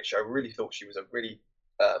really good. Actually, I really thought she was a really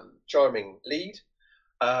charming lead.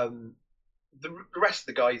 The rest of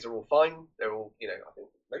the guys are all fine. They're all I think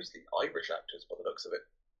mostly Irish actors by the looks of it,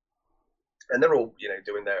 and they're all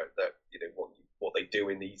doing their what they do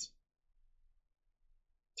in these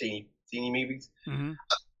teeny movies. Mm-hmm.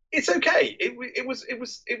 It's okay. It was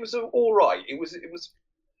all right. It was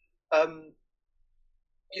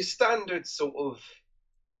your standard sort of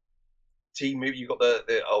teen movie. You got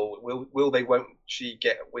the will they won't she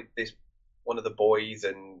get with this one of the boys,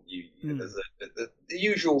 and there's the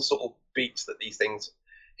usual sort of beats that these things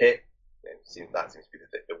hit. That seems to be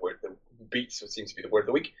the word. The beats seems to be the word of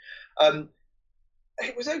the week.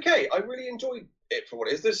 It was okay. I really enjoyed it for what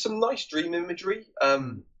it is. There's some nice dream imagery.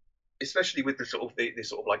 Especially with the sort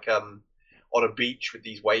of like on a beach with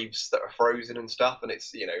these waves that are frozen and stuff, and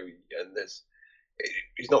it's and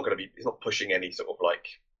he's not pushing any sort of like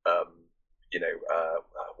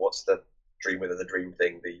what's the dream within the dream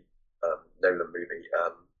thing, the Nolan movie,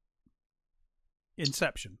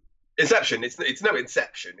 Inception. It's no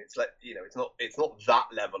Inception. It's like it's not that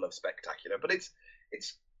level of spectacular, but it's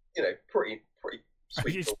pretty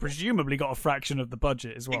sweet. It's presumably got a fraction of the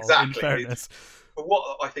budget as well. Exactly. In fairness. For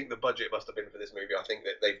what I think the budget must have been for this movie, I think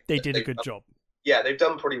that they did a good job. Yeah, they've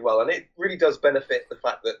done pretty well, and it really does benefit the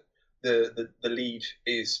fact that the lead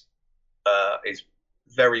is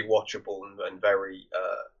very watchable and very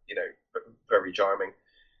very charming.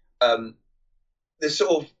 The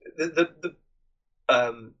sort of the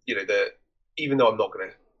even though I'm not going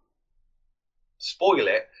to spoil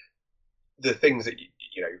it, the things that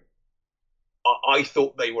I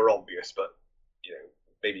thought they were obvious, but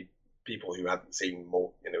maybe people who haven't seen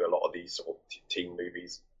more, a lot of these sort of teen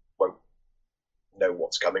movies won't know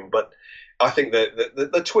what's coming. But I think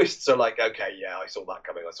the twists are like, okay, yeah, I saw that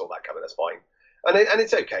coming, that's fine, and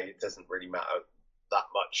it's okay. It doesn't really matter that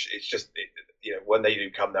much. It's just when they do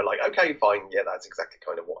come, they're like, okay, fine, yeah, that's exactly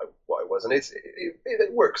kind of what I was, and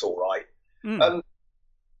it works all right.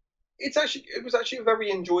 It was actually a very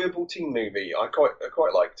enjoyable teen movie. I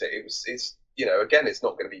quite liked it. It's again, it's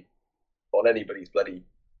not going to be on anybody's bloody.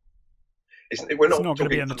 We're not going to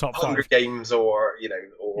be in the top Hunger 5. Games or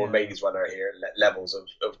Maze Runner here levels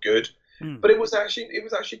of good, but it was actually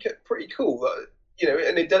pretty cool.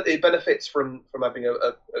 And it benefits from having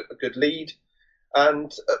a good lead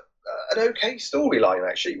and an okay storyline.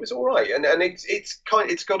 Actually, it was all right, and it's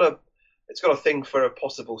got a thing for a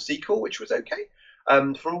possible sequel, which was okay.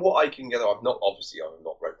 From what I can gather, I've not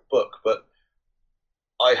read the book, but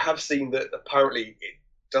I have seen that apparently it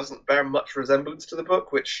doesn't bear much resemblance to the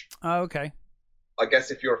book, which okay. I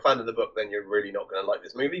guess if you're a fan of the book, then you're really not going to like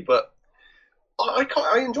this movie. But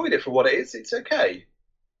I enjoyed it for what it is. It's okay.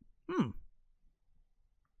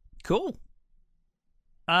 Cool.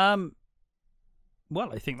 Well,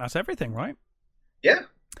 I think that's everything, right? Yeah.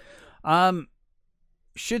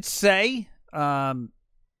 Should say,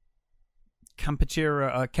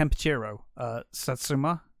 Kenpachiro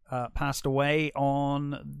Satsuma passed away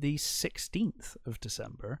on the 16th of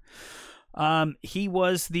December. He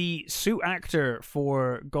was the suit actor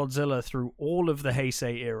for Godzilla through all of the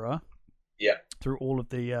Heisei era. Yeah. Through all of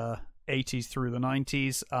the 80s through the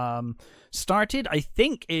 90s.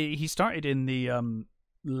 He started in the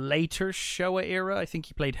later Showa era. I think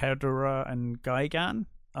he played Hedorah and Gigan.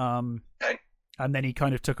 And then he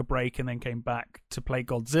kind of took a break and then came back to play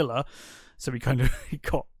Godzilla. So he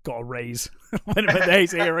got a raise when the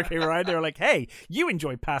Heisei era came around. They were like, "Hey, you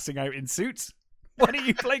enjoy passing out in suits. Why don't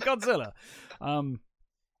you play Godzilla?"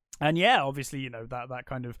 And yeah, obviously, that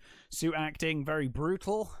kind of suit acting, very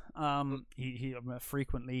brutal. He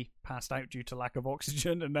frequently passed out due to lack of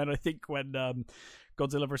oxygen. And then I think when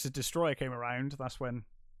Godzilla vs. Destroyer came around, that's when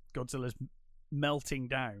Godzilla's melting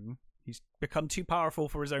down. He's become too powerful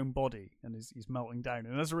for his own body, and he's melting down.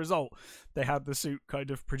 And as a result, they had the suit kind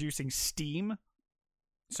of producing steam.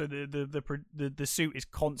 So the suit is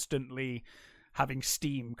constantly having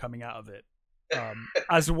steam coming out of it,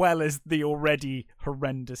 as well as the already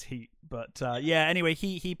horrendous heat. But anyway,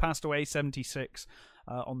 he passed away 76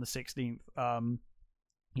 on the 16th.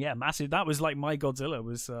 Yeah, massive. That was like my Godzilla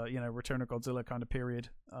was, Return of Godzilla kind of period.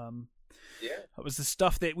 Yeah. That was the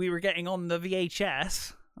stuff that we were getting on the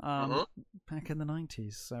VHS Mm-hmm. back in the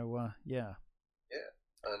 90s. So, yeah.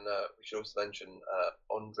 Yeah. And we should also mention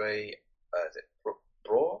Andre, is it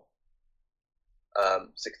Bro?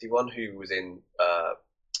 61, who was in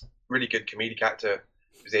really good comedic actor.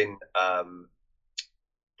 He was in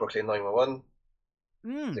Brooklyn 911.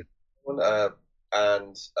 Mm.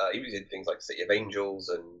 And he was in things like City of Angels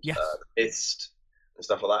and Yes. The Mist and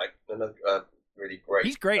stuff like that. Another really great.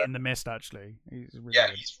 He's great in The Mist, actually. He's really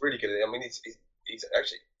good. He's really good. I mean, he's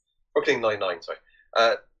actually Brooklyn Nine-Nine. Sorry.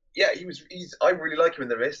 He's. I really like him in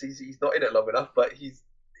The Mist. He's not in it long enough, but he's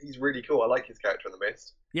really cool. I like his character in The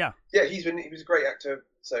Mist. Yeah. Yeah, he was a great actor.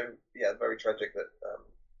 So yeah, very tragic that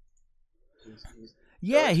he's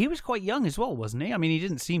Yeah, he was quite young as well, wasn't he? I mean, he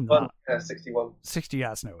didn't seem that. 61. 60, yeah,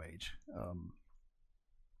 that's no age.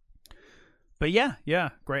 But yeah,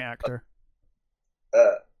 great actor.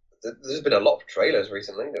 There's been a lot of trailers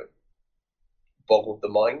recently that boggled the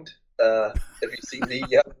mind. Have you seen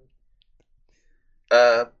the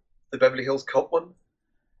Beverly Hills Cop one?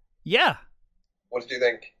 Yeah. What did you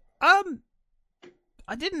think? I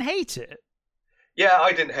didn't hate it. Yeah,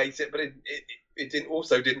 I didn't hate it, but it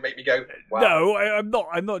didn't make me go, wow. No,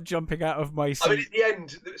 I'm not jumping out of my seat. I mean, at the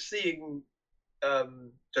end, seeing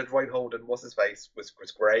Judge Reinhold and what's his face was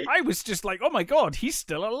great. I was just like, oh my god, he's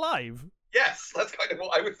still alive. Yes, that's kind of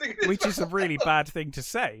what I was thinking. Which is a really bad thing to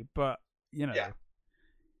say, but Yeah.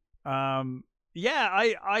 I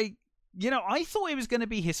thought it was going to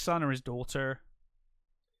be his son or his daughter.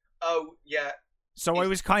 Oh yeah. So I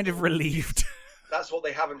was kind of relieved. That's what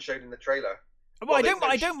they haven't shown in the trailer. Well, I don't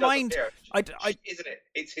mind. Isn't it?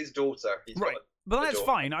 It's his daughter. He's right, but that's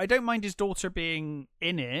fine. I don't mind his daughter being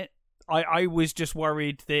in it. I was just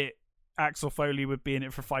worried that Axel Foley would be in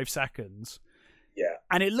it for 5 seconds. Yeah.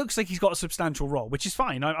 And it looks like he's got a substantial role, which is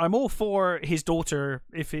fine. I'm all for his daughter,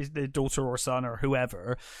 if the daughter or son or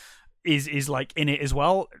whoever is like in it as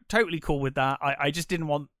well. Totally cool with that. I just didn't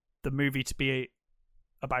want the movie to be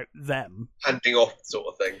about them. Handing off sort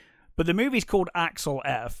of thing. But the movie's called Axel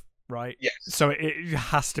F, right? Yes. So it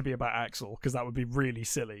has to be about Axel, because that would be really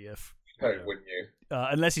silly if... wouldn't you?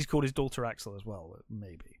 Unless he's called his daughter Axel as well,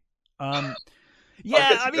 maybe.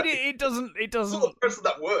 Yeah, I mean, it doesn't... It's not the person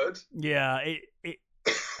that word. Yeah, it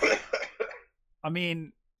I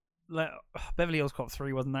mean, Beverly Hills Cop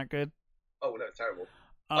 3 wasn't that good. Oh, no, it's terrible.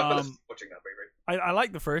 I'm going to watching that movie. I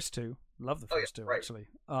like the first two. Love the first two, right. actually.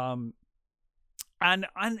 And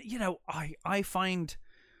I find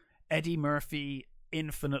Eddie Murphy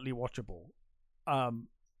infinitely watchable.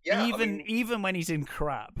 Even when he's in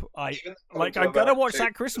crap. I'm gonna watch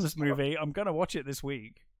that Christmas movie. I'm gonna watch it this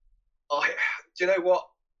week. Do you know what?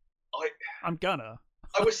 I'm gonna.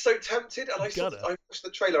 I was so tempted, and I watched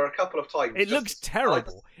the trailer a couple of times. It looks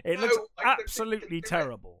terrible. It looks absolutely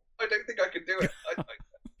terrible. I don't think I could do it.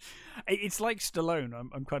 It's like Stallone.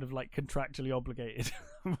 I'm kind of like contractually obligated.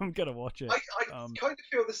 I'm gonna watch it. I kind of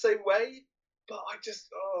feel the same way, but I just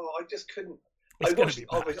couldn't. I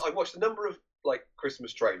watched a number of like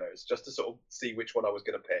Christmas trailers just to sort of see which one I was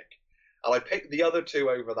going to pick, and I picked the other two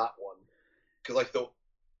over that one because I thought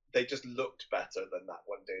they just looked better than that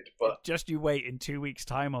one did. But just you wait, in 2 weeks'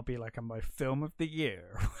 time, I'll be like, "I'm my film of the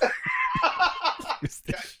year." It's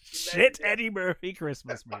the shit Eddie Murphy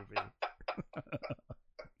Christmas movie.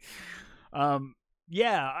 I'm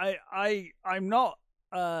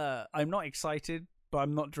not excited, but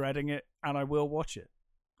I'm not dreading it, and I will watch it.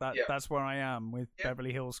 That's where I am with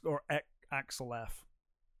Beverly Hills or Axel F.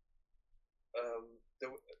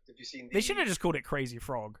 Have you seen? They should have just called it Crazy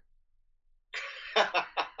Frog.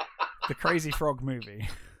 The Crazy Frog movie.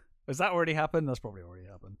 Has that already happened? That's probably already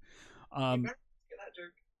happened.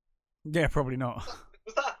 Yeah, probably not.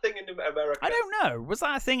 Was that a thing in America? I don't know. Was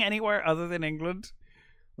that a thing anywhere other than England?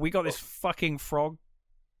 We got this fucking frog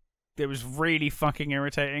that was really fucking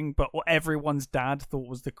irritating, but what everyone's dad thought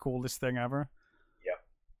was the coolest thing ever.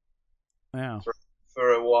 Yeah.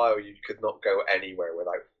 For a while, you could not go anywhere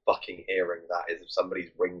without fucking hearing that as somebody's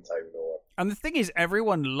ringtone or. And the thing is,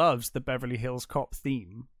 everyone loves the Beverly Hills Cop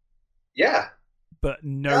theme. Yeah. But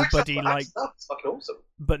nobody liked. That's fucking awesome.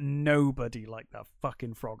 But nobody liked that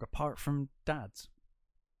fucking frog, apart from dads.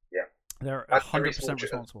 Yeah. They're 100%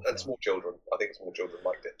 responsible. And small children. I think small children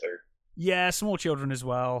liked it too. Yeah, small children as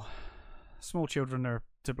well. Small children are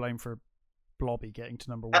to blame for Blobby getting to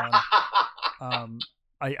number 1.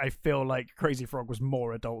 I feel like Crazy Frog was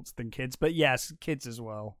more adults than kids, but yes, kids as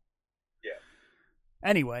well. Yeah.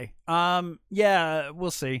 Anyway,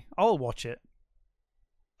 we'll see. I'll watch it.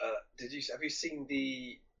 Have you seen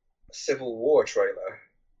the Civil War trailer?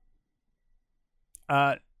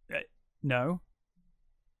 Uh, no.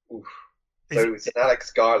 Oof. So it's an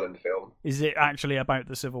Alex Garland film. Is it actually about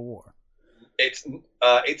the Civil War? It's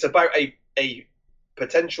about a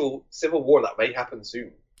potential civil war that may happen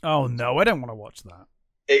soon. Oh no, I don't want to watch that.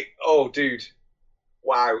 Oh, dude,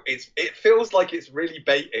 wow! It feels like it's really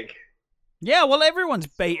baiting. Yeah, well, everyone's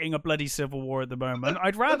baiting a bloody civil war at the moment.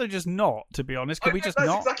 I'd rather just not, to be honest. Could we just that's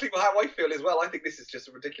not? Exactly how I feel as well. I think this is just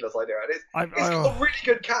a ridiculous idea, and it's got a really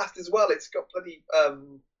good cast as well. It's got bloody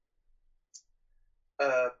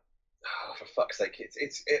for fuck's sake,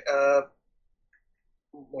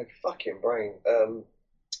 my fucking brain.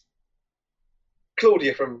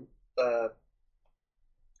 Claudia from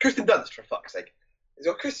Kristen Dunst, for fuck's sake. It's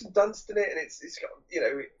got Kristen Dunst in it, and it's got, you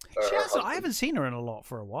know. I haven't seen her in a lot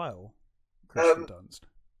for a while. Kristen Dunst.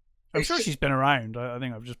 I'm sure she's been around. I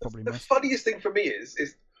think I've just probably missed. The funniest thing for me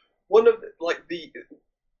is one of the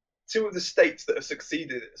two of the states that have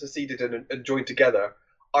succeeded and joined together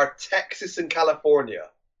are Texas and California.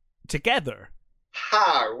 Together?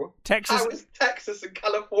 How? Texas? How is Texas and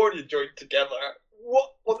California joined together?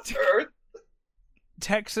 What on earth?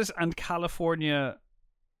 Texas and California.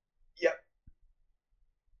 Yep.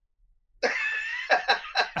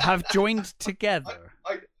 Have joined together.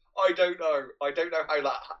 I don't know. I don't know how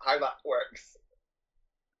that works.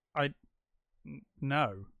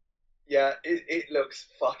 No. Yeah, it looks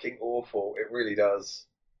fucking awful. It really does.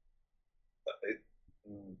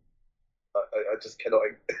 I just cannot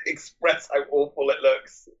express how awful it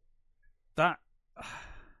looks. That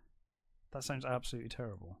sounds absolutely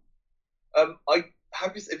terrible.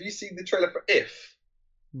 Have you seen the trailer for If?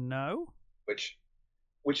 No. Which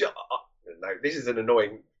no, this is an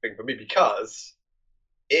annoying thing for me because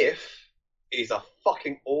If is a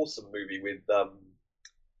fucking awesome movie with not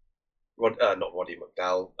Roddy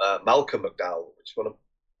McDowall, Malcolm McDowell, which is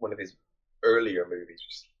one of his earlier movies.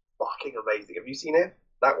 Just fucking amazing. Have you seen it?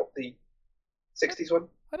 That one, the 60s one?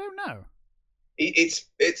 I don't know.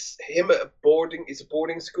 It's him at a boarding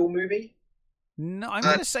school movie. No, I'm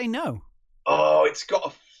going to say no. Oh, it's got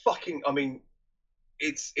a fucking. I mean,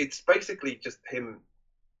 it's basically just him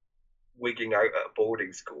wigging out at a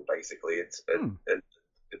boarding school. Basically, and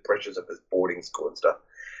the pressures of this boarding school and stuff.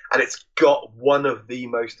 And it's got one of the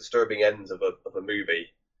most disturbing ends of a movie,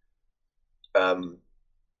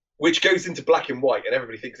 which goes into black and white, and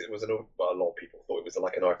everybody thinks it was a lot of people thought it was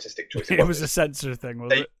like an artistic choice. It was a censor thing,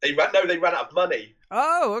 was it? They ran out of money.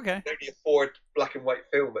 Oh, okay. They could only afford black and white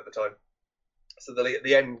film at the time, so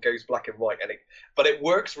the end goes black and white, but it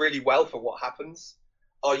works really well for what happens.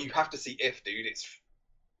 Oh, you have to see If, dude.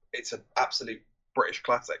 It's an absolute British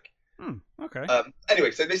classic. Okay.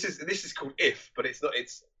 Anyway, so this is called If, but it's not.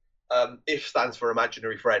 It's If stands for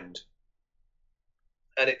imaginary friend,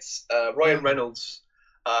 and it's Ryan Reynolds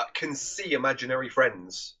can see imaginary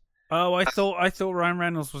friends. Oh, I thought Ryan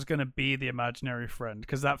Reynolds was going to be the imaginary friend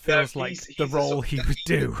because that feels like the role he would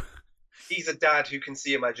do. He's a dad who can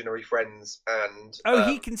see imaginary friends, and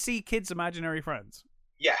he can see kids' imaginary friends.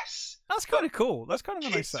 Yes, that's kind of cool. That's kind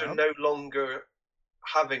of a nice setup. Kids are no longer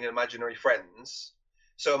having imaginary friends,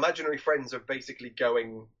 so imaginary friends are basically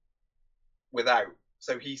going without.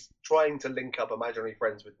 So he's trying to link up imaginary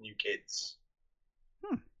friends with new kids.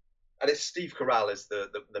 And it's Steve Carell is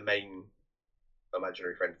the main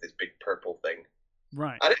imaginary friend, this big purple thing.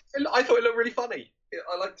 Right. And I thought it looked really funny.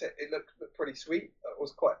 I liked it. It looked pretty sweet. I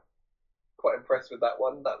was quite impressed with that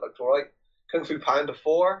one. That looked all right. Kung Fu Panda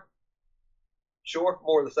 4. Sure,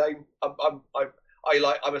 more of the same. I'm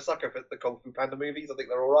a sucker for the Kung Fu Panda movies. I think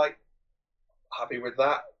they're all right. Happy with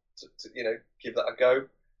that. To give that a go.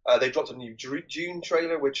 They dropped a new June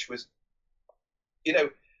trailer, which was,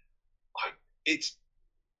 it's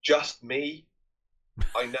just me.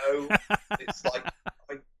 I know. It's like,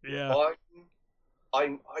 yeah.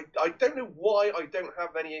 I don't know why I don't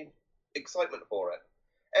have any excitement for it.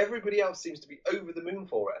 Everybody else seems to be over the moon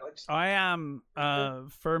for it. And I am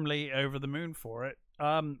firmly over the moon for it.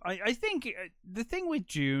 I think the thing with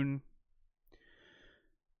June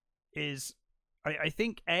is, I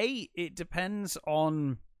think it depends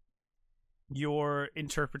on your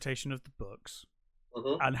interpretation of the books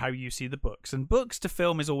and how you see the books. And books to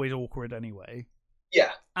film is always awkward anyway.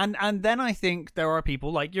 Yeah. And then I think there are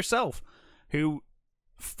people like yourself who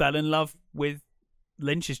fell in love with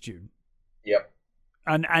Lynch's June. Yep.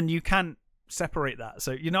 And you can't separate that.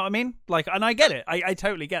 So, you know what I mean? Like, and I get it. I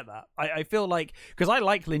totally get that. I feel like, because I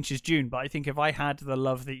like Lynch's June, but I think if I had the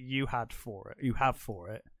love that you have for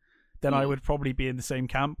it, then I would probably be in the same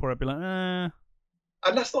camp where I'd be like, And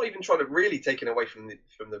that's not even trying to really take it away from the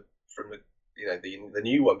the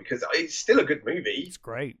new one, because it's still a good movie. It's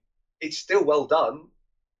great. It's still well done.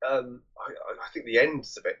 I think the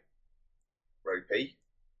end's a bit ropey.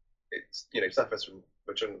 It's suffers from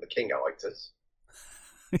Return of the King itis.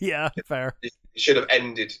 Yeah, fair. It should have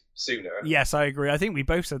ended sooner. Yes, I agree. I think we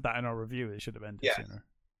both said that in our review. It should have ended sooner.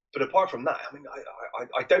 But apart from that, I mean,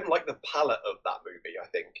 I don't like the palette of that movie. I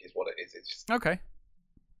think is what it is. It's just, okay.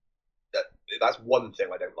 That's one thing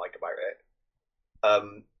I don't like about it.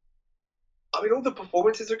 I mean, all the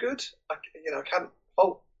performances are good. I can't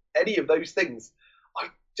fault any of those things. I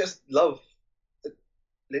just love the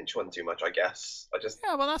Lynch one too much. I guess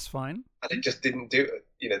yeah, well, that's fine. And it just didn't do it.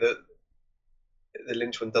 The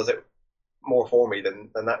Lynch one does it more for me than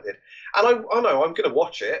that did. And I know I'm going to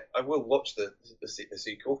watch it. I will watch the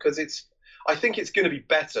sequel because I think it's going to be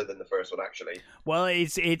better than the first one actually. Well,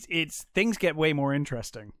 it's things get way more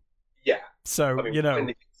interesting. Yeah. So I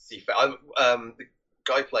mean, the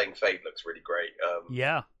guy playing Fate looks really great.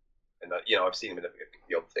 Yeah. And I've seen him in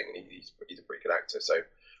the odd thing, and he's a pretty good actor. So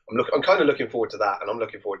I'm kind of looking forward to that, and I'm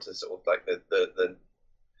looking forward to sort of like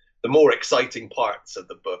the more exciting parts of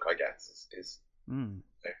the book, I guess.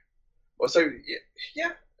 Well, so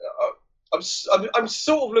yeah, I'm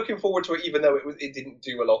sort of looking forward to it, even though it didn't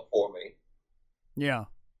do a lot for me. Yeah,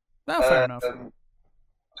 fair enough. I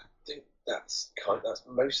think that's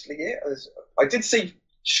mostly it. I did see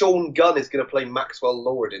Sean Gunn is going to play Maxwell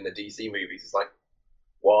Lord in the DC movies. It's like,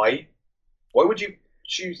 why? Why would you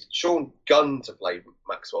choose Sean Gunn to play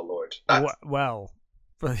Maxwell Lord? Well,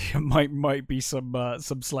 there might be some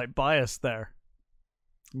slight bias there.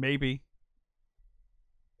 Maybe.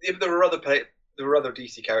 Yeah, but there are other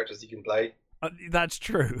DC characters you can play. That's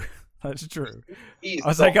true. That's true. I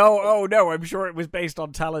was like, oh no, I'm sure it was based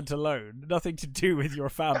on talent alone, nothing to do with your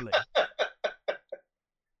family.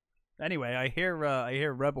 Anyway, I hear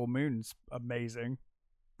Rebel Moon's amazing,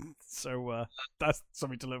 so that's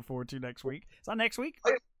something to look forward to next week. Is that next week?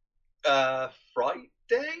 Friday?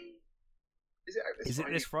 Is it out this Friday?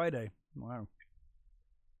 It this Friday? Wow.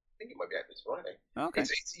 I think it might be out this Friday. Okay.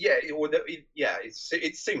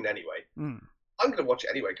 It's soon anyway. Mm. I'm going to watch it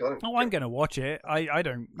anyway because I'm going to watch it. I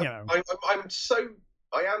don't, I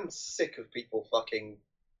am sick of people fucking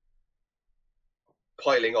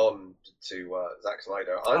piling on to Zack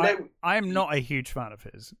Snyder. I am not a huge fan of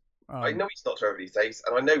his. I know he's not to everybody's taste,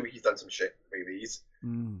 and I know he's done some shit movies.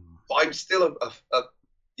 But I'm still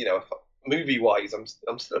movie-wise,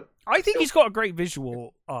 I'm still. I think he's got a great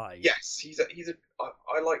visual eye. Yes,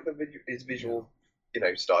 I like his visual,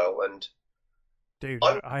 style, and dude,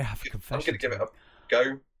 I have a confession. I'm going to give it a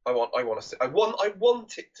go. I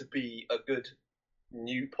want it to be a good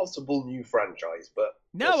possible new franchise, but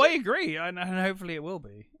I agree, and hopefully it will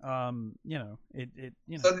be. So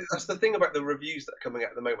that's the thing about the reviews that are coming out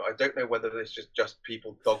at the moment. I don't know whether it's just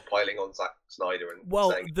people dogpiling on Zack Snyder and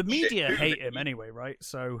saying, the media hate him anyway, right?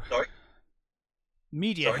 So sorry.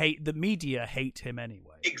 The media hate him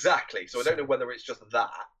anyway. Exactly. So I don't know whether it's just that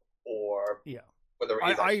or whether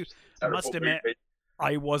it is. I must admit,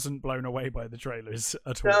 I wasn't blown away by the trailers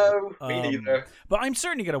at all. No, me neither. But I'm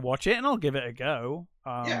certainly going to watch it, and I'll give it a go.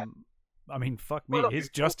 I mean, fuck me. His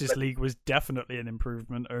Justice League was definitely an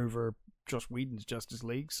improvement over Joss Whedon's Justice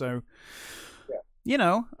League. So,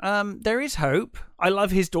 there is hope. I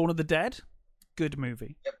love his Dawn of the Dead. Good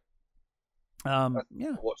movie. Yep.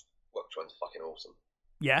 Watchmen's fucking awesome.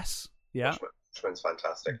 Yes. Yeah. Watchmen's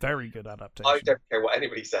fantastic. Very good adaptation. I don't care what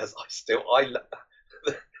anybody says.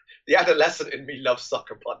 The adolescent in me loves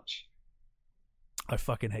Sucker Punch. I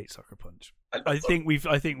fucking hate Sucker Punch. I think we've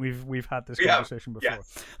had this conversation before.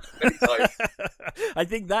 Yes. Many times. I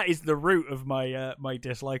think that is the root of my my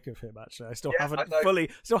dislike of him. Actually, I still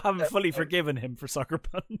haven't fully forgiven him for Sucker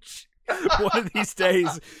Punch. One of these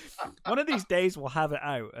days we'll have it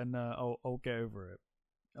out, and I'll get over it.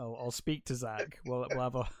 I'll speak to Zach. We'll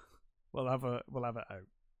have it out.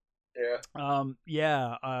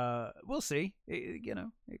 Yeah. We'll see.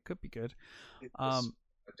 It could be good. We're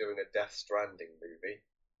doing a Death Stranding movie.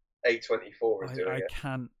 A24 is doing it.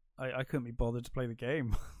 I couldn't be bothered to play the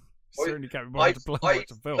game. Well, Certainly can't be bothered to watch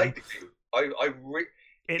the film. Played the game.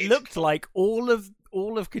 It looked like all of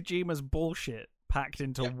Kojima's bullshit packed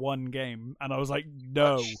into one game, and I was like,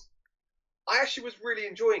 no. I actually was really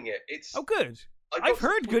enjoying it. It's good. I've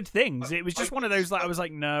heard good things. It was just one of those that I was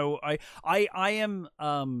like, no. I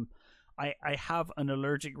have an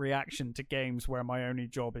allergic reaction to games where my only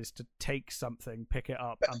job is to take something, pick it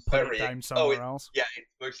up, and put it down somewhere else. Yeah, it's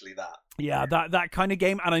mostly that. Yeah, that kind of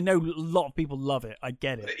game, and I know a lot of people love it. I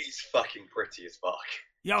get it. But it's fucking pretty as fuck.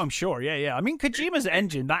 Yeah, I'm sure. Yeah. I mean, Kojima's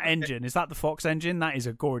engine, is that the Fox engine? That is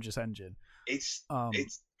a gorgeous engine. It's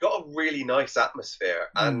got a really nice atmosphere,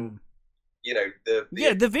 and the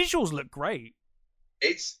visuals look great.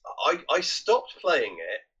 I stopped playing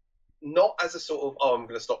it not as a sort of, I'm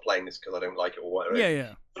going to stop playing this because I don't like it or whatever.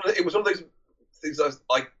 Yeah. It was one of those things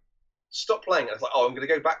I stopped playing and I was like, I'm going to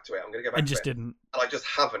go back to it. I'm going to go back and to just it. didn't. And I just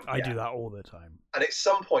haven't. I do that all the time. And at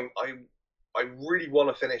some point, I really want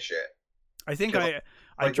to finish it. I think I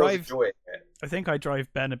drive. I think I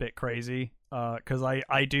drive Ben a bit crazy because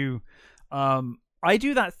I do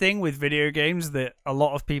that thing with video games that a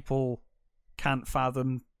lot of people can't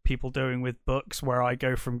fathom people doing with books, where I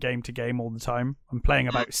go from game to game all the time. I'm playing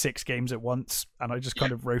about 6 games at once, and I just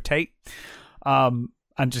kind of rotate, and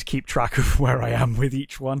just keep track of where I am with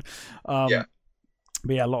each one. But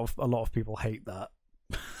yeah, a lot of people hate that.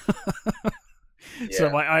 So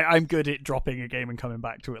I'm good at dropping a game and coming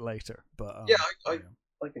back to it later. But I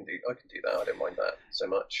can do that. I don't mind that so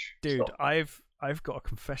much, dude. I've got a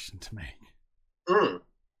confession to make.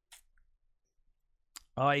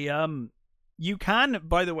 You can,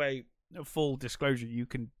 by the way, full disclosure, you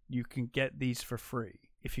can get these for free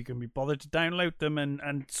if you can be bothered to download them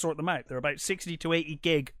and sort them out. They're about 60 to 80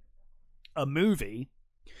 gig a movie,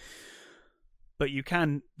 but you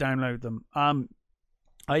can download them.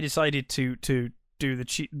 I decided to do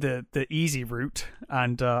the easy route,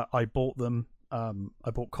 and I bought them.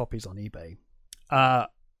 I bought copies on eBay.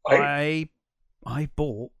 I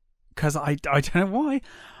bought, because I don't know why.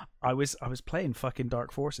 I was playing fucking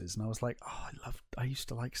Dark Forces, and I was like, I used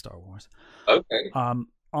to like Star Wars. Okay.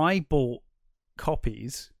 I bought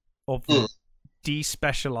copies of the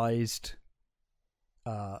despecialized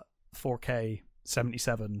 4K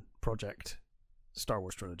 77 Project Star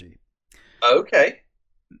Wars trilogy. Okay.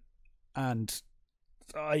 And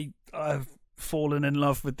I've fallen in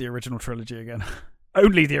love with the original trilogy again.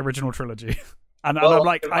 Only the original trilogy. And I'm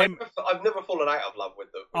like, I've never fallen out of love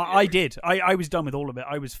with them. I did. I was done with all of it.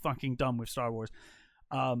 I was fucking done with Star Wars.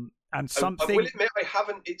 And something. I will admit, I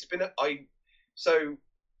haven't. It's been so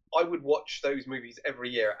I would watch those movies every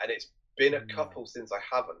year, and it's been a couple since I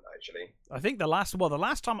haven't actually. I think the last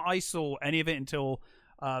time I saw any of it until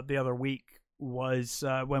the other week was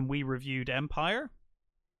when we reviewed Empire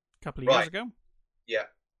a couple of years ago. Yeah.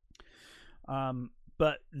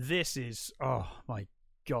 But this is, oh my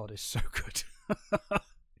god, it's so good.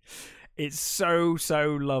 It's so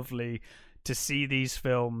lovely to see these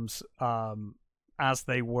films as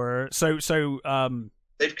they were. So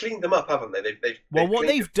they've cleaned them up, haven't they? What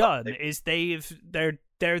they've done is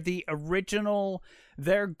they're the original.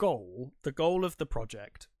 Their goal, the goal of the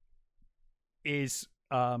project, is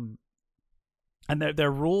and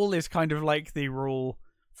their rule is kind of like the rule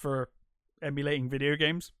for emulating video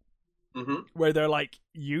games, where they're like,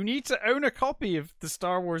 you need to own a copy of the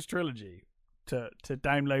Star Wars trilogy to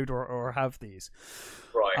download or have these.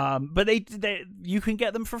 Right. But they you can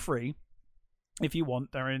get them for free if you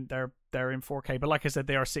want. They're in 4K, but like I said,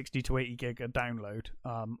 they are 60 to 80 gig a download.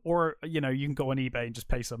 Or you can go on eBay and just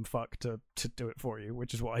pay some fuck to do it for you,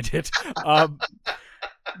 which is what I did.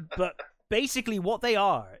 But basically, what they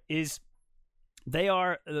are is they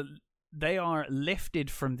are lifted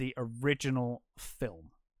from the original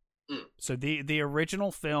film. So the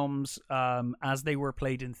original films, as they were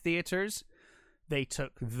played in theaters, they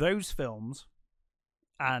took those films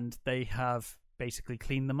and they have basically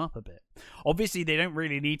cleaned them up a bit. Obviously, they don't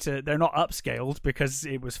really need to. They're not upscaled because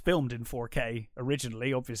it was filmed in 4K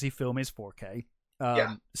originally. Obviously, film is 4K.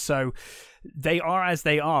 So they are as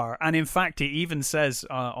they are. And in fact, it even says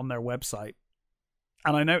on their website,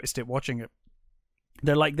 and I noticed it watching it,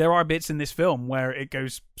 they're like, there are bits in this film where it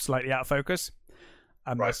goes slightly out of focus.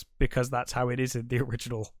 And that's because that's how it is in the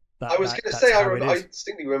original. I was going to say, I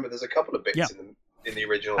distinctly remember there's a couple of bits in the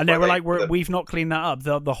original. And they were like, we've not cleaned that up.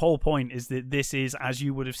 The whole point is that this is as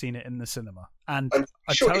you would have seen it in the cinema. And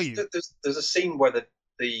I tell you, there's a scene where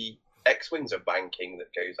the X-Wings are banking that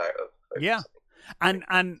goes out of focus. Yeah.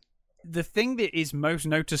 And the thing that is most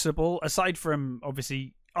noticeable, aside from,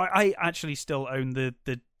 obviously, I actually still own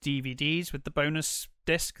the DVDs with the bonus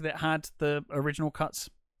disc that had the original cuts.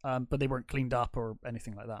 But they weren't cleaned up or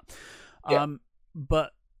anything like that.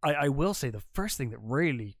 But I will say the first thing that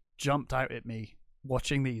really jumped out at me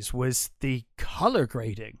watching these was the color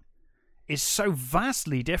grading is so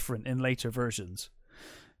vastly different in later versions.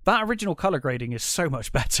 That original color grading is so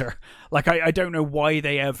much better. Like, I don't know why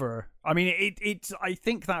they ever... I mean, it's. I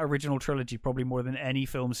think that original trilogy, probably more than any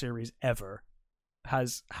film series ever,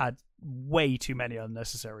 has had way too many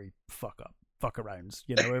unnecessary fuck-arounds,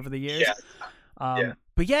 over the years.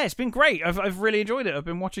 But yeah, it's been great. I've really enjoyed it. I've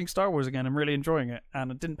been watching Star Wars again. I'm really enjoying it,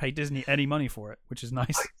 and I didn't pay Disney any money for it, which is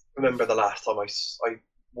nice. I remember the last time I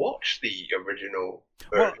watched the original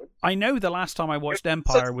version. Well, I know the last time I watched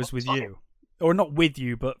Empire was with you, or not with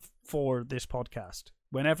you, but for this podcast.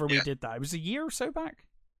 Whenever we did that, it was a year or so back.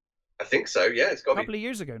 I think so. Yeah, it's got A to couple be of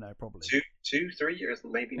years ago now, probably. 3 years,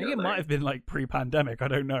 maybe. I think it might have been like pre-pandemic. I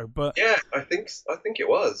don't know, but yeah, I think it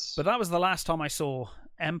was. But that was the last time I saw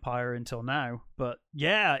Empire until now. But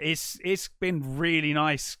yeah, it's been really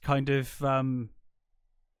nice, kind of.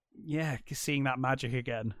 Seeing that magic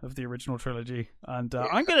again of the original trilogy, and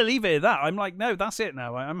I'm gonna leave it at that. I'm like, no, that's it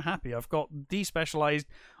now. I'm happy. I've got Despecialized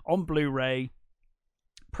on Blu-ray,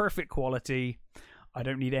 perfect quality. I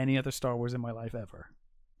don't need any other Star Wars in my life ever.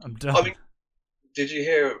 I'm done. I mean, did you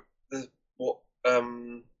hear what?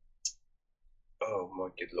 Oh my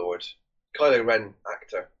good lord, Kylo Ren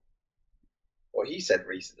actor. What he said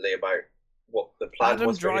recently about what the plan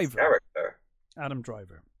was for his character. Adam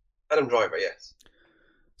Driver. Adam Driver, yes.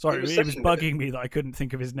 Sorry, it was bugging me that I couldn't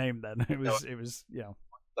think of his name then. It was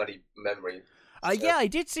bloody memory. Yeah, I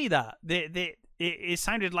did see that. It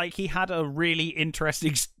sounded like he had a really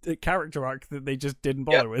interesting character arc that they just didn't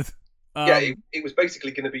bother with. It was basically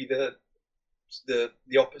going to be the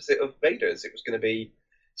opposite of Vader's. It was going to be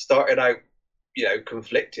started out,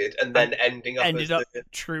 conflicted, and then ended up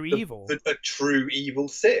true evil, a true evil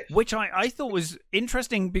Sith, which I thought was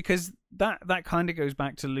interesting because that kind of goes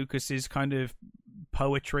back to Lucas's kind of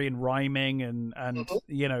poetry and rhyming and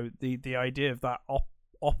the idea of that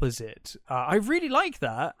opposite. I really like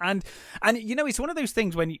that, and it's one of those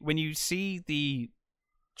things when you see the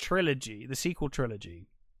trilogy, the sequel trilogy,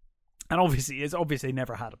 and it's obviously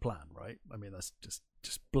never had a plan, right? I mean, that's just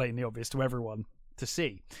blatantly obvious to everyone to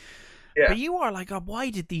see. Yeah. But you are like, why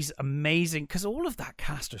did these amazing? Because all of that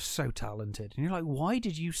cast are so talented, and you're like, why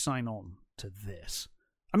did you sign on to this?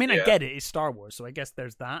 I mean, I get it. It's Star Wars, so I guess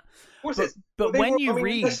there's that. But when you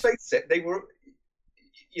read, let's face it, they were,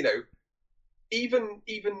 even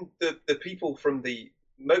the people from the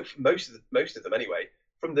most of them anyway,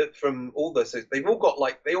 from all the, they've all got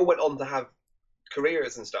they all went on to have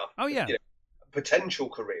careers and stuff. Oh yeah, potential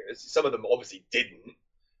careers. Some of them obviously didn't,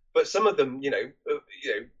 but some of them,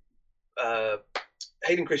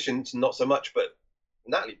 Hayden Christensen not so much, but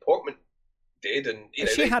Natalie Portman did, and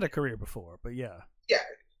she had a career before, but yeah. Yeah,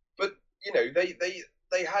 but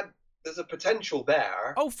they had. There's a potential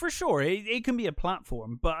there. Oh, for sure, it can be a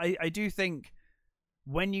platform, but I do think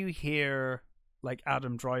when you hear like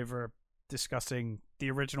Adam Driver discussing the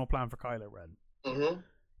original plan for Kylo Ren,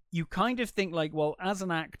 you kind of think like, well, as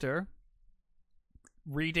an actor,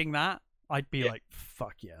 reading that, I'd be like,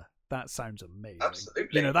 fuck yeah, that sounds amazing.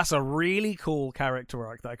 Absolutely. That's a really cool character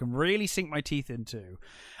arc that I can really sink my teeth into,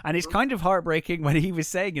 and it's kind of heartbreaking when he was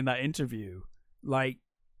saying in that interview, like,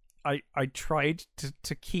 I tried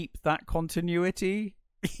to keep that continuity.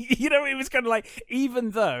 It was kind of like,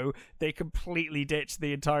 even though they completely ditched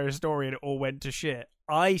the entire story and it all went to shit,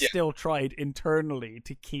 I still tried internally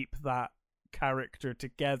to keep that character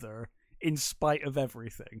together in spite of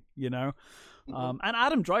everything, And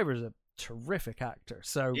Adam Driver's a terrific actor,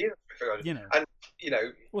 so and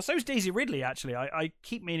well, so's Daisy Ridley. Actually, I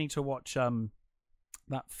keep meaning to watch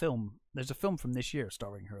that film. There's a film from this year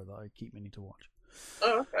starring her that I keep meaning to watch.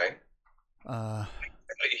 Oh, okay.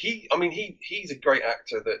 He's a great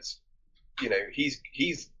actor. That's,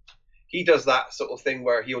 he does that sort of thing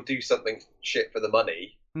where he'll do something shit for the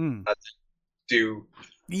money and do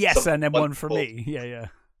and then one for me. Yeah.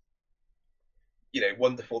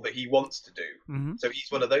 Wonderful that he wants to do. Mm-hmm. So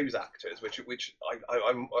he's one of those actors, which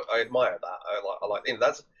I admire that. I like.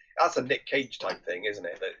 That's a Nick Cage type thing, isn't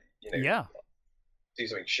it? That do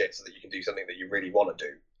something shit so that you can do something that you really want to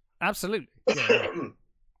do. Absolutely. Yeah.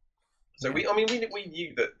 So we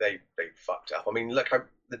knew that they fucked up. I mean, look,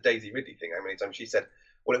 the Daisy Ridley thing. How many times she said?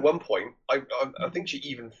 Well, at one point, I think she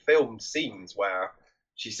even filmed scenes where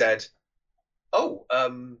she said, "Oh,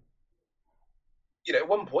 at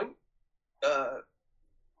one point, oh,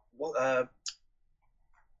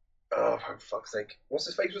 for fuck's sake, what's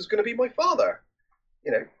his face was going to be my father.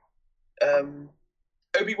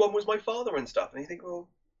 Obi-Wan was my father and stuff." And you think, well,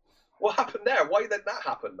 what happened there? Why did that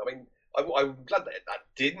happen? I mean, I'm glad that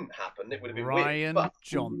didn't happen. It would have been Rian weird.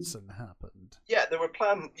 Johnson happened. Yeah, there were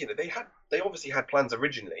plans. They obviously had plans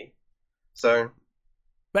originally. So,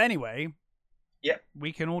 but anyway,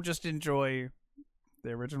 we can all just enjoy the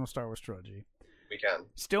original Star Wars trilogy. We can.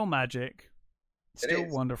 Still magic. Still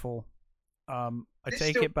wonderful. I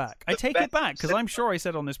take it back. I take it back because I'm sure I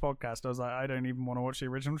said on this podcast I was like, I don't even want to watch the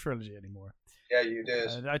original trilogy anymore. Yeah, you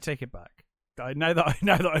did. I take it back. Now that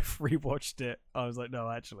I've rewatched it, I was like, no,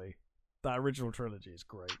 actually, that original trilogy is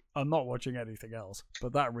great. I'm not watching anything else,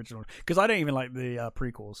 but that original, because I don't even like the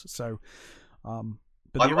prequels. So, but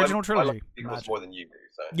the original trilogy, I like prequels more than you do.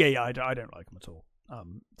 So yeah, I don't like them at all.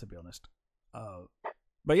 To be honest.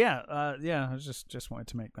 But I just wanted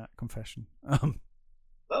to make that confession. Oh,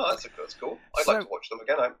 that's cool. I'd like to watch them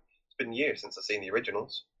again. It's been years since I've seen the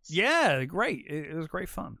originals. Yeah, great. It was great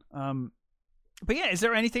fun. But yeah, is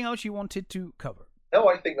there anything else you wanted to cover? No,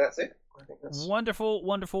 I think that's it. I think that's wonderful.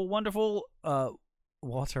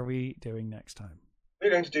 What are we doing next time? We're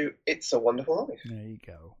going to do It's a Wonderful Life. There you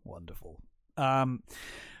go. Wonderful.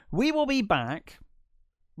 We will be back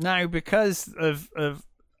now because of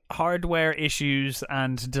hardware issues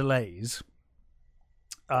and delays.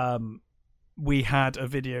 We had a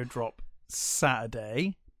video drop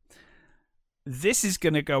Saturday. This is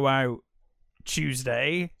going to go out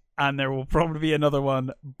Tuesday, and there will probably be another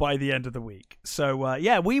one by the end of the week. So,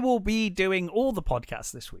 yeah, we will be doing all the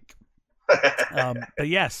podcasts this week. But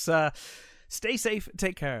yes, stay safe,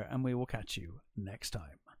 take care, and we will catch you next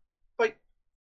time.